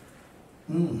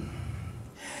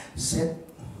 Said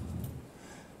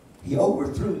he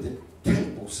overthrew the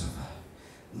tables of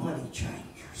money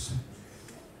changers.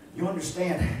 You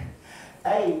understand?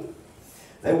 A,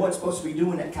 they weren't supposed to be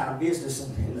doing that kind of business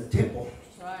in the temple.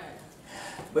 Right.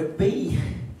 But B,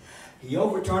 he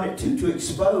overturned it to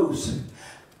expose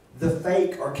the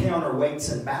fake or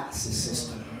counterweights and balances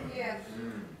system. Yeah.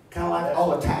 Kind of like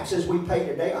all the taxes we pay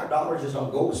today, our dollars just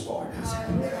don't go as far, does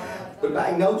it? But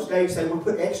back in those days, they would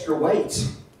put extra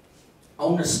weights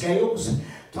on the scales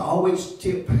to always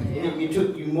tip. It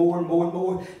took you more and more and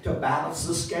more to balance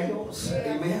the scales.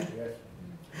 Amen.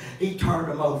 He turned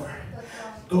them over.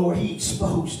 Glory, he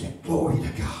exposed it. Glory to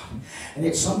God. And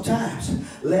it sometimes,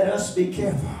 let us be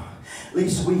careful. At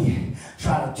least we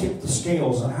try to tip the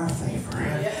scales in our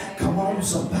favor. Come on,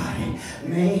 somebody.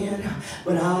 Man.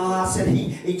 But I said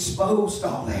he exposed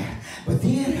all that. But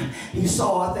then he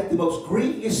saw, I think the most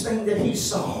grievous thing that he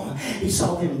saw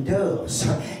them doves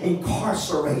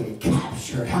incarcerated,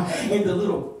 captured in the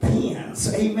little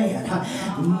pens. Amen.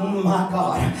 My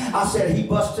God. I said he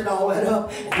busted all that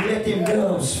up and let them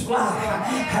doves fly.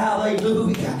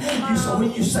 Hallelujah. So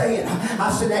when you say it,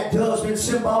 I said that dove's been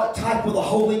symbolic type of the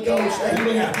Holy Ghost.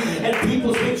 Amen. And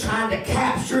people's been trying to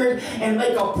capture it and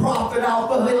make a profit off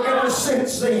of it ever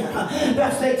since then.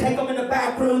 That's they take them in the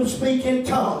back room, speak in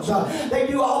tongues. They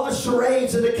do all the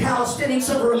charades and the calisthenics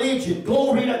of religion.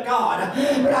 Glory to God.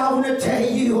 But I want to tell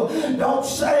you, don't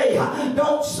say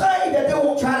that they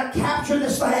won't try to capture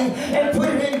this thing and put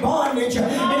it in bondage.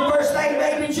 And first thing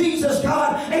maybe Jesus,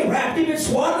 God, they wrapped him in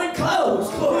swaddling clothes.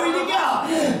 Glory to God.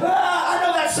 I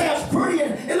know that sounds pretty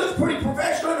and it looks pretty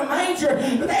professional in a manger,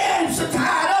 but they had him so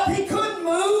tied up he couldn't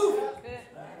move.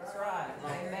 That's right.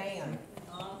 Amen.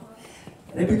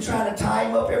 They've been trying to tie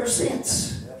him up ever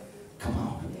since. Come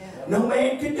on. No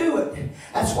man could do it.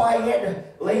 That's why he had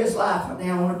to lay his life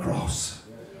down on a cross.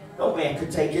 No man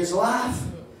could take his life.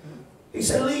 He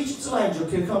said, legions of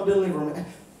angels can come deliver me.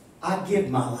 I give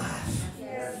my life.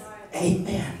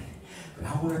 Amen. But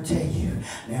I want to tell you,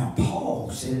 now Paul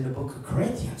said in the book of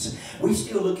Corinthians, we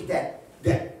still look at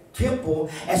that temple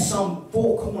as some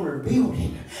four-cornered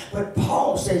building. But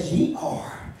Paul says, ye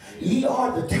are Ye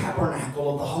are the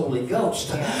tabernacle of the Holy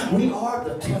Ghost. We are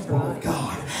the temple of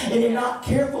God. And if not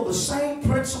careful, the same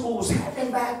principle was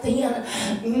happening back then.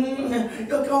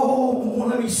 Oh,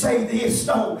 let me say this.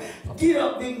 Don't get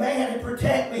up, big man, and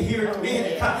protect me here in a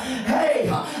minute. Hey,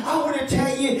 I want to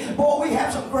tell you, boy, we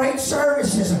have some great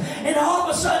services. And all of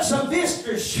a sudden, some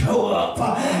visitors show up.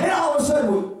 And all of a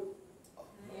sudden,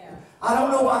 I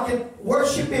don't know if I can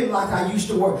worship Him like I used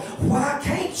to worship. Why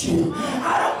can't you?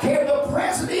 I don't care the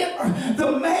president or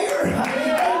the mayor,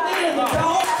 amen, the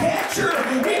dog catcher.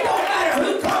 It don't matter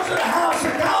who comes to the house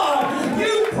of God.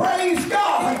 You praise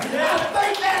God. I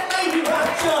think that lady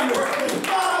right yonder.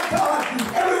 My God,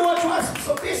 every once in a while some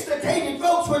sophisticated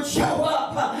folks would show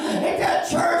up at that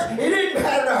church. It didn't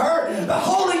matter to her. The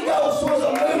Holy Ghost was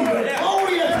a movement.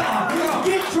 Glory to God.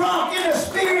 Get drunk in the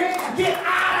Spirit. Get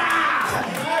out.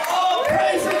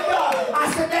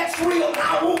 I said, that's real, and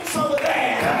I want some of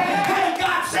that. Hey,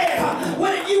 God said,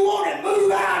 when you want it,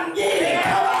 move out and get it.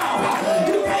 Come on.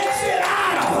 You can't sit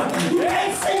idle. You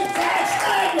can't sit back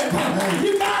stagnant.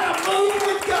 You got to move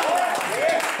with God.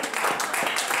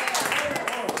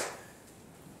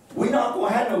 We're not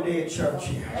going to have no dead church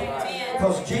here.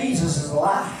 Because Jesus is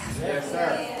alive. Yes,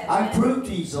 sir. I can prove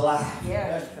to He's alive.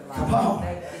 Come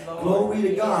on. Glory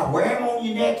to God. Wear Him on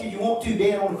your neck if you want to,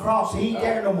 dead on the cross. He ain't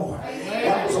there no more.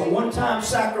 That was a one-time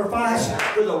sacrifice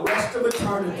for the rest of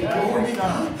eternity. Glory to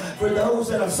God. For those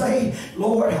that are saying,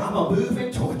 Lord, I'm a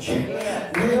moving towards you.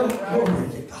 Well, glory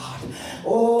to God.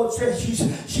 Oh, it says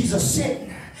she's a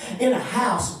sitting in a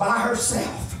house by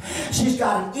herself. She's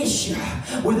got an issue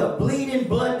with a bleeding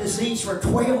blood disease for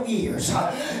 12 years.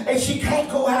 And she can't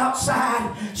go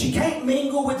outside. She can't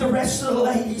mingle with the rest of the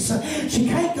ladies. She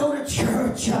can't go to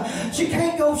church. She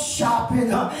can't go shopping.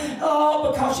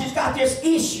 Because she's got this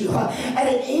issue. And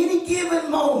at any given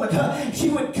moment, she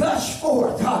would gush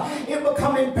forth. It would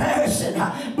become embarrassing.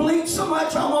 Bleed so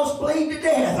much, almost bleed to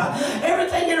death.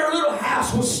 Everything in her little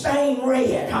house was stained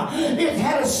red. It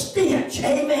had a stench.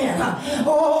 Amen.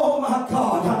 Oh, my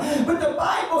God. But the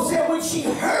Bible said when she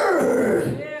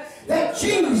heard that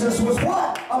Jesus was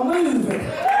what? A moving.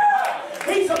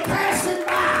 He's a passing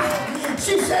by.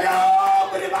 She said, oh,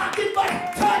 but if I could but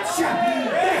touch the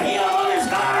hem of His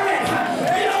garment.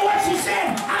 You know what she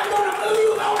said? I'm going to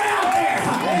move on out there.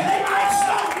 They might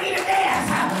stone me to death.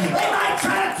 They might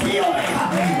try to kill me.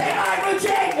 They might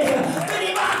reject me. But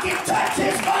if I can touch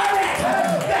His garment,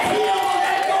 the hem of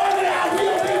that garment, I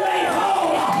will be made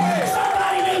whole.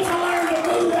 Somebody needs to learn to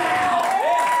move out.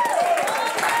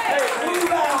 Move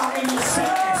out in your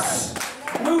sickness.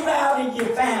 Move out in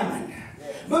your famine.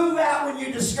 Move out when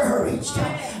you're discouraged.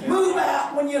 Move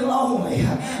out when you're lonely.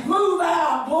 Move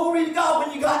out, glory to God,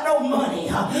 when you got no money.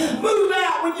 Move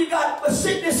out when you got a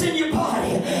sickness in your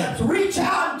body. Reach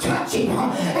out and touch Him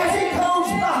as He goes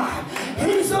by.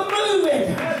 He's a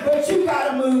moving, but you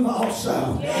got to move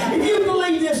also. If you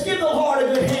believe this, give the Lord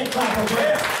a good hand clap of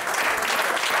praise.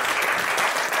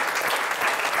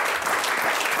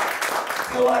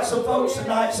 I feel like some folks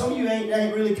tonight, some of you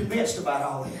ain't really convinced about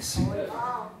all this.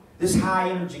 This high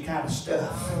energy kind of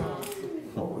stuff.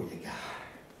 Glory to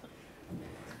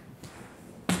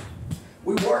God.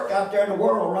 We work out there in the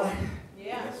world, right?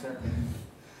 Yeah. Yes, sir.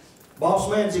 Boss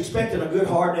man's expecting a good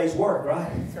hard day's work,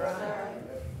 right? That's right.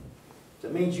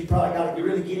 That means you probably got to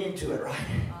really get into it, right?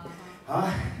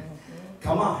 Huh?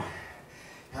 Come on.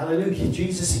 Hallelujah.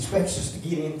 Jesus expects us to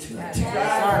get into it.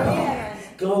 Yes.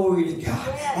 Glory to God.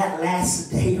 That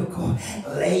lackadaisical,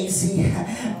 lazy,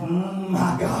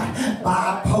 my God,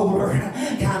 bipolar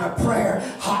kind of prayer.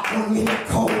 Hot one minute,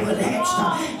 cold the next.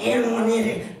 In one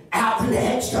minute, out the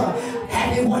next.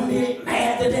 Happy one minute,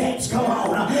 mad the next. Come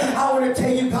on. I want to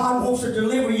tell you, God wants to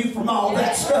deliver you from all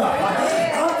that stuff.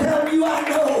 I'm telling you, I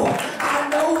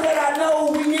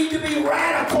know we need to be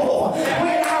radical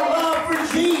in our love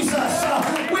for Jesus.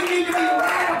 We need to be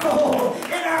radical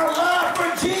in our love for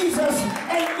Jesus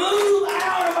and move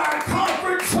out of our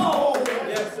comfort zone.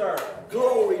 Yes, sir.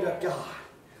 Glory to God.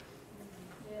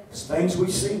 It's things we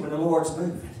see when the Lord's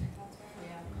moving.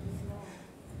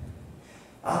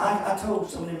 I told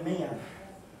some of them men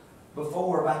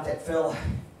before about that fella.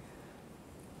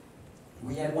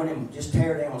 We had one of them just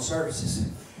tear down services.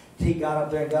 He got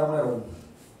up there and got on that old,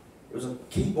 it was a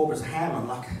keyboard, it was a Hammond,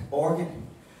 like an organ.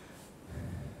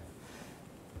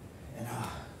 And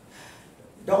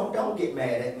don't get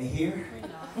mad at me here.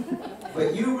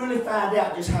 But you really find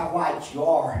out just how white you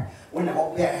are when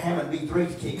that Hammond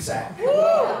B3 kicks out.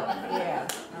 Yeah.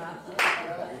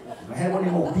 I had one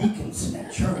of them old deacons in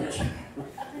that church.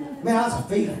 Man, I was a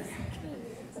feeling.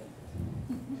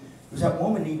 Was that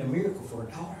woman needing a miracle for her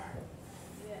daughter?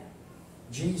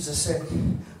 Jesus said,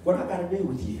 what I got to do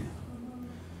with you?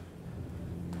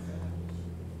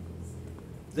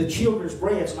 the children's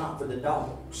bread's not for the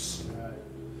dogs.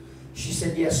 She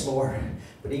said, yes, Lord,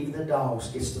 but even the dogs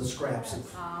gets the scraps and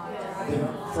the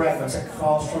fragments that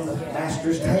falls from the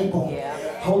master's table.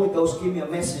 Holy Ghost, give me a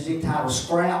message entitled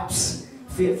Scraps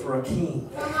Fit for a King.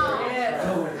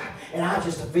 And I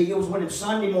just feel it was when it was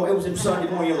Sunday morning. It was in Sunday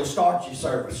morning you'll start your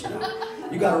service, you know.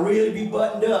 You got to really be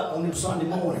buttoned up on them Sunday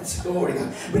mornings. Glory to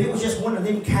God. But it was just one of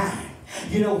them kind.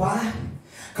 You know why?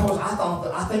 Because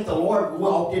I think the Lord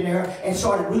walked in there and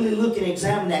started really looking,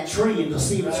 examining that tree and to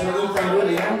see if there's anything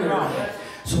really on there.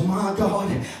 So my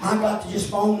God, I got to just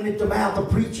foaming at the mouth of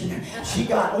preaching. She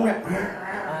got on it.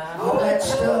 All that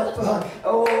stuff,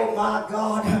 oh my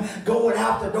God, going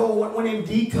out the door when them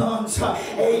deacons,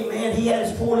 amen, he had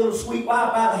his poor little sweet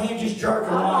wife by the hand just jerking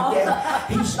her like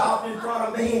that. He stopped in front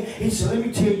of me, he said, let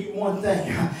me tell you one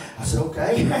thing. I said,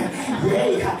 okay,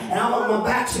 yeah, and I'm on my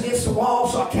back's against the wall,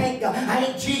 so I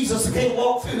ain't Jesus, I can't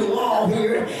walk through the wall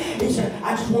here. He said,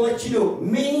 I just want to let you know,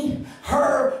 me,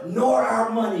 her, nor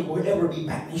our money will ever be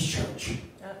back in this church.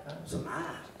 So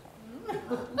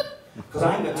because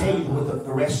I ain't going to tell you what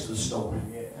the rest of the story.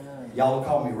 Y'all will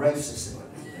call me racist.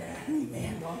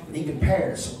 Amen. But he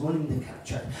compared us to running the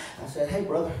church. I said, hey,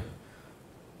 brother,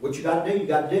 what you got to do, you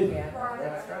got to do.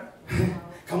 That's right.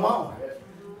 Come on.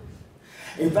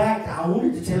 In fact, I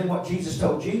wanted to tell him what Jesus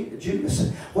told Judas.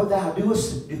 What thou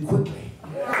doest, do quickly.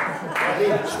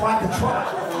 Strike the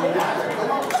trot.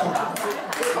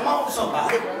 Come on,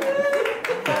 somebody.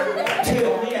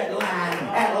 Tell me that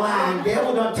lying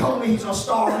devil done told me he's going to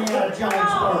starve me out of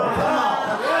Jonesboro. Come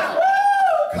on. Woo!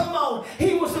 Come on.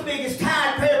 He was the biggest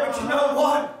time payer, but you know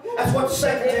what? That's what the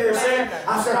secretary said.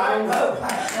 I said, I don't know.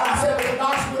 I said, but the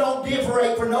gospel don't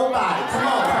differentiate for nobody. Come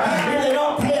on. If they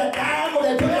don't pay a dime or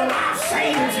they put their life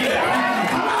savings in.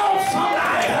 Come on,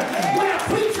 somebody. When a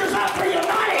preacher's up for your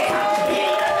money, he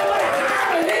ain't nothing but a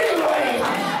hireling anyway.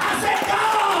 I said,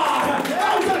 God,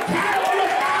 those are cattle on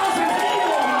 1,000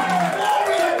 hills.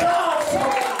 Glory to God.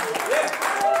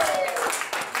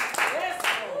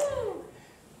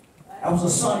 That was a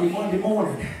Sunday, Monday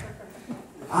morning.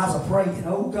 I was praying,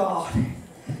 oh God,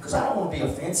 because I don't want to be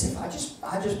offensive. I just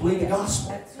believe the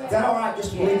gospel. Is that all right?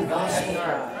 Just believe the gospel.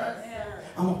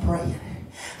 I'm praying.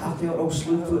 I felt old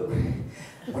Slewfoot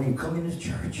when he come into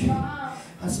church.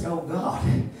 I said, oh God,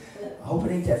 I hope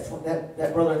it ain't that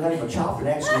brother that had him a chopper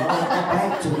that actually wanted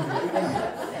back to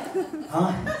him.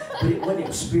 Huh? But it wasn't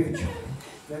even spiritual.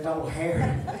 That old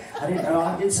hair. I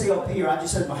didn't say up here. I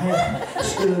just said my hair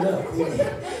stood up.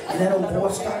 And that old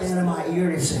voice got down in my ear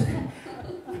and it said,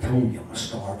 I told you I'm going to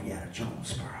starve you out of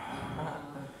Jonesboro.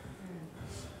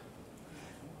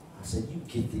 I said, you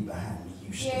get thee behind me,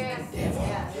 you stinking devil.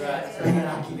 Man,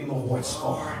 I give him a what's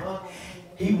for.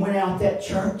 He went out that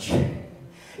church.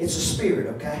 It's a spirit,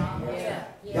 okay?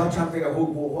 Y'all trying to figure out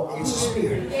what it's a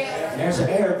spirit. And there's an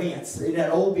air vents. In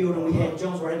that old building we had in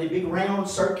Jonesboro, had the big round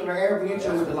circular air vents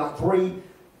with like 3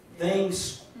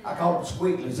 things. I called them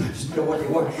squigglies. I just didn't know what they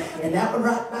were. And that one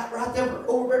right there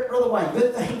over at Brother Wayne.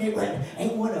 Good thing it went.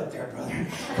 Ain't one up there, brother.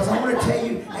 Because I want to tell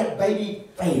you, that baby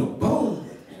failed. Boom.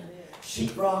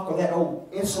 Sheetrock or that old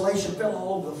insulation fell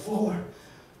all over the floor.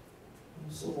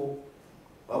 So,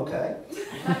 okay.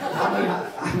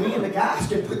 I mean, and the guys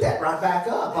can put that right back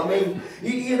up. I mean,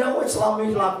 you know, it's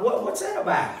like, what's that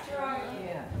about?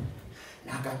 Yeah.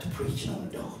 Now I got to preaching on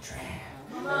adultery.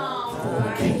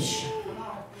 Fornication.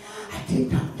 I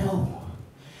did not know.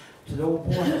 To the old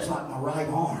boy that was like my right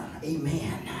arm.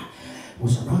 Amen.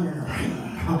 Was running around.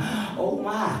 Oh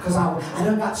my, because I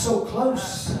done got so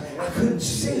close I couldn't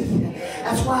see.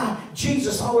 That's why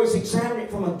Jesus always examined it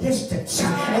from a distance.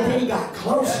 And then he got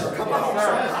closer. Come on,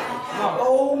 somebody.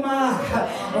 Oh my.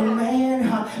 And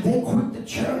man, they quit the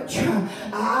church.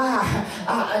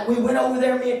 We went over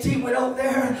there, me and T went over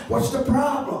there. What's the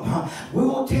problem? We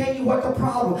will tell you what the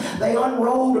problem. They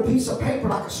unrolled a piece of paper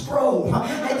like a scroll.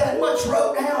 Ain't that much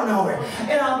wrote down on it.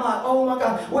 And I'm like, oh my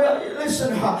God. Well,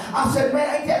 listen, I said,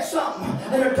 man, ain't that something?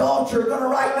 An adulterer gonna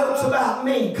write notes about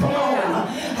me. Come on.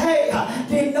 Hey,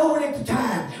 didn't know it at the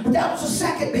time. But that was the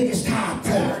second biggest time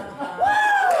too.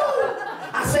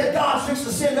 I said, God fixed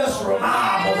to send us a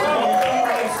revival.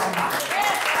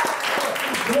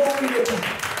 Glory to God.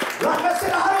 Like I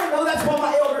said, I don't know. That's what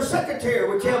my elder secretary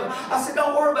would tell me. I said,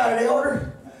 don't worry about it,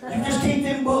 elder. You just keep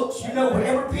them books. You know,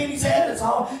 whatever penny's at, that's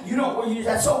all. You don't.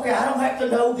 That's okay. I don't have to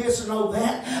know this or know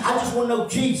that. I just want to know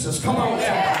Jesus. Come on,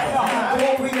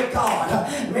 somebody. Glory to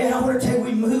God. Man, I want to tell you,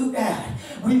 we moved out.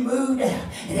 We moved out.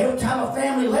 And every time a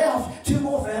family left, 2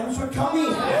 more families would come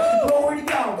in. Glory to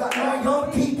God. Got more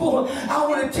young people. I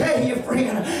want to tell you,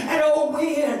 friend, an old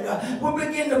wind would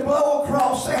begin to blow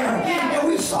across there. And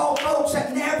we saw folks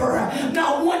that never,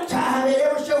 not one time, they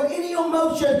ever showed any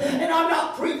emotion, and I'm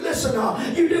not listen,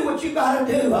 you do what you got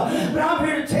to do. But I'm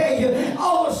here to tell you,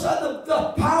 all of a sudden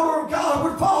the power of God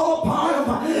would fall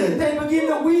upon them. They begin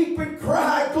to weep and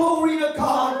cry, glory to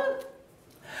God.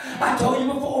 I told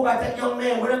you before about that young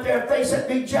man went up there and faced that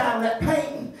big giant, that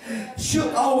painting,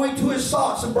 shook all the way to his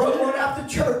socks and broke one out the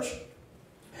church.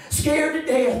 Scared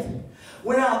to death.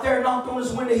 Went out there and knocked on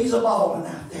his window. He's a bawling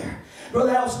out there.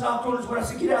 Brother Allison knocked on his window. I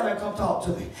said, get out there and come talk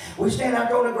to me. We stand out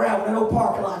there on the ground in that old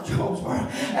parking lot in Jonesboro.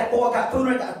 That boy got food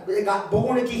and got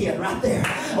born again right there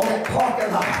on that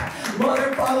parking lot. Mother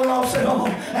and father-in-law said, oh,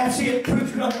 that's it.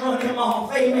 Preacher done run him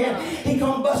off. Amen. He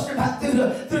come busting back through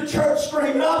the church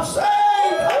screaming, I'm saved!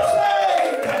 I'm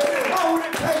saved! I want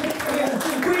to tell you, friend,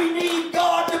 we need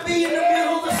God to be in the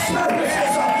middle of the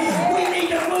services. We need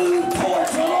to move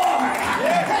towards the Lord.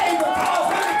 Hey, because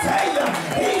let me tell you,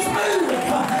 He's moving.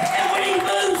 And when He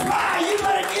moves by, you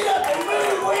better get up and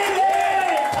move with it.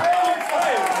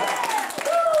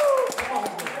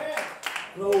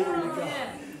 Glory to God.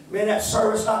 Man, that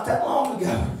service not that long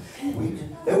ago.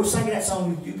 They were singing that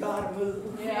song, You Gotta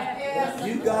Move. Yeah.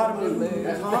 You gotta move.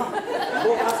 Huh?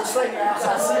 Boy, I was a singer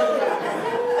outside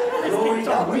singing. Glory to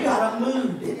God. We gotta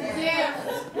move. Yeah.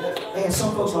 Man,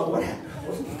 some folks are like, what happened?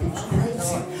 It's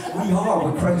crazy. We are.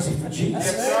 We're crazy for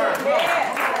Jesus.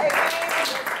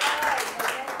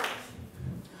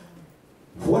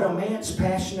 What a man's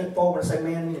passionate for, when I say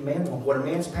man, I mean man, what a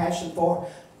man's passionate for,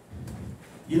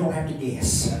 you don't have to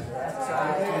guess.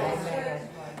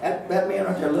 That man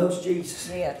right there loves Jesus.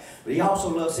 Yes. But he also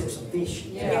loves him some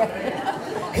fishing.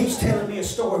 Yeah. He's telling me a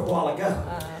story a while ago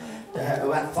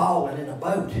about falling in a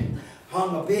boat.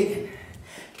 Hung a big,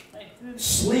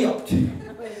 slipped,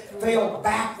 fell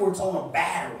backwards on a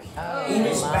battery in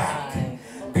his back.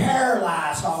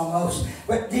 Paralyzed almost,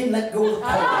 but didn't let go of the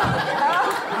pole.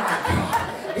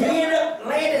 He ended up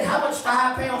landing how much?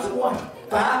 5 pounds of what?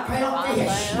 5-pound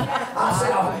fish. I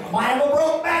said, I might have a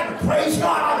broke back, but praise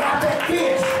God, I got that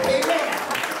fish. Amen.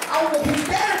 Oh, he's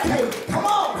dedicated. Come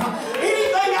on.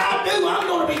 Anything I do, I'm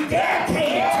going to be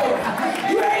dedicated to it.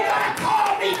 You ain't got to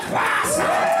call me twice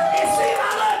and see if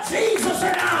I love Jesus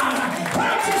or not. Why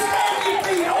don't you stand your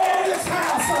feet all in this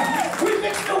house? We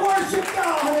fix to worship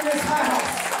God in this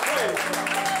house.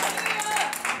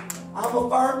 I'm a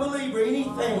firm believer.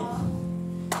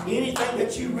 Anything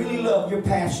that you really love, you're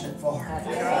passionate for.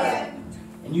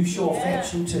 And you show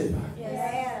affection too.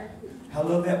 I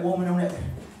love that woman on that.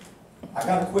 I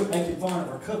got to quit making fun of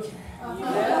her cooking.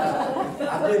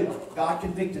 I do. God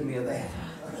convicted me of that.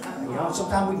 You know,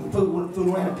 sometimes we can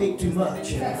fool around and pick too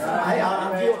much.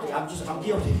 I'm guilty. I'm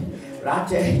guilty. But I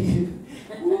tell you,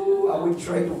 I wouldn't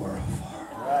trade the world for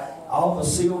her. All the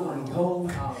silver and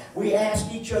gold. We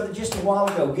asked each other just a while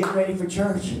ago, getting ready for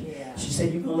church. She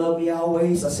said, you can love me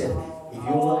always? I said, if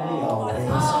you'll love me always.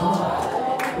 Come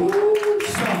on. Ooh,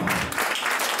 son.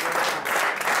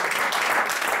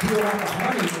 Feel like a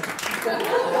honey.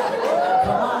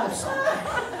 Come on, son.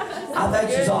 I think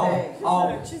she's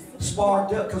all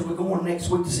sparked up because we're going next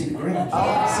week to see the grandkids.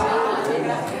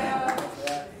 Amen.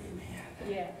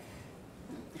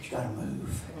 But you got to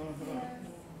move.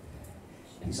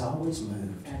 He's always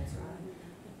moved.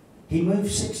 He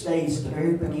moved 6 days at the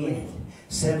very beginning.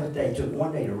 7th day, took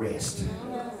 1 day to rest.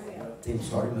 Then he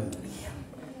started moving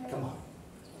again. Come on.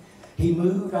 He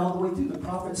moved all the way through the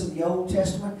prophets of the Old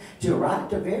Testament till right at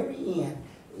the very end.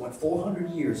 It went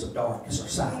 400 years of darkness or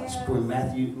silence between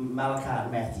Malachi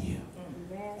and Matthew.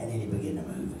 And then he began to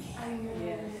move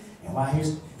again. And while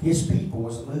his people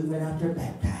was moving out there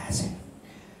baptizing,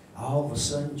 all of a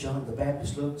sudden John the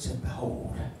Baptist looked and said,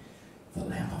 behold, the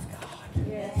Lamb of God.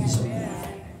 He's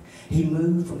moving. He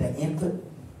moved from that infant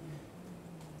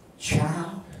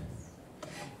child.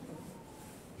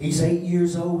 He's 8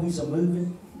 years old. He's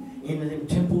moving into them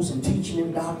temples and teaching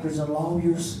them doctors and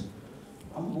lawyers.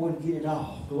 I'm going to get it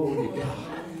all. Glory to God.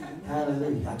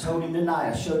 Hallelujah. I told him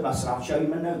tonight, I said, I'll show you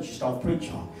my notes. Just don't preach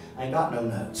on. I ain't got no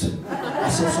notes. I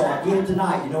said, so I get it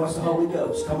tonight. You know it's the Holy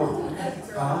Ghost. Come on.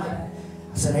 I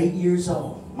said, 8 years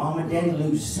old. Mom and Daddy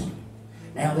loses him.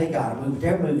 Now they got to move.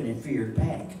 They're moving in fear and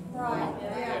panic. Right.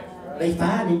 They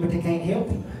find him, but they can't help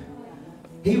him.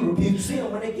 He rebukes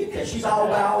them when they get there. She's all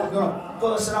about going to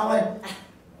fuss and all that.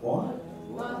 What?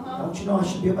 Don't you know I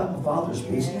should be about my Father's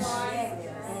business?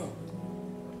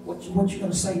 What you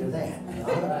going to say to that?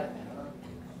 But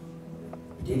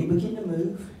then he began to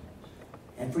move.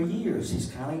 And for years,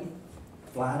 he's kind of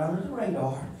flying under the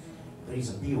radar. But he's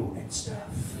a building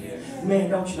stuff. Man,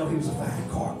 don't you know he was a fine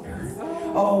carpenter?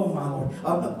 Oh, my Lord.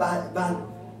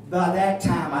 By that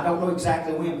time, I don't know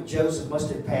exactly when, but Joseph must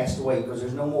have passed away because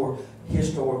there's no more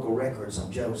historical records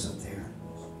of Joseph there.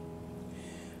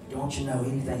 Don't you know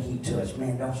anything he touched?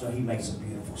 Man, don't you know he makes some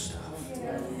beautiful stuff?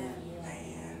 Man.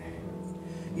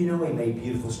 You know he made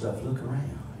beautiful stuff. Look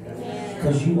around.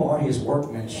 Because you are his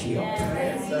workmanship.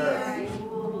 Yes, sir.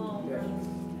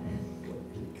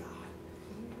 God.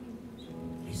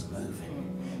 He's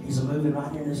moving. He's a moving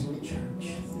right here in this little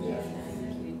church.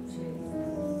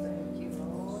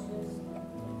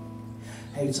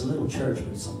 Hey, it's a little church, but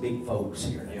it's some big folks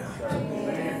here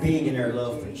tonight. Big in their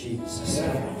love for Jesus.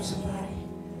 Come on, somebody.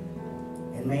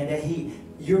 And man,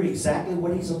 you're exactly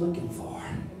what he's looking for.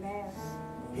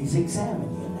 He's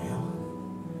examining you now.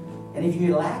 And if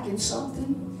you're lacking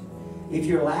something,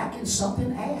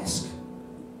 ask.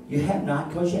 You have not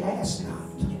because you ask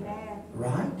not.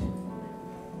 Right?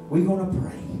 We're going to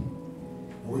pray.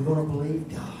 We're going to believe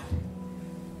God.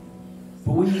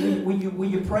 But when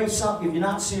you pray something, if you're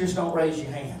not serious, don't raise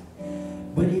your hand.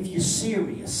 But if you're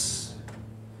serious,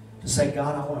 to say,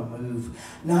 God, I want to move.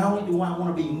 Not only do I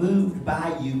want to be moved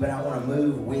by you, but I want to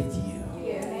move with you.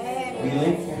 Will you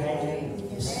lift your hand?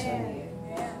 Yes, sir.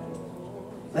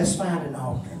 Let's find an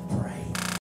altar and pray.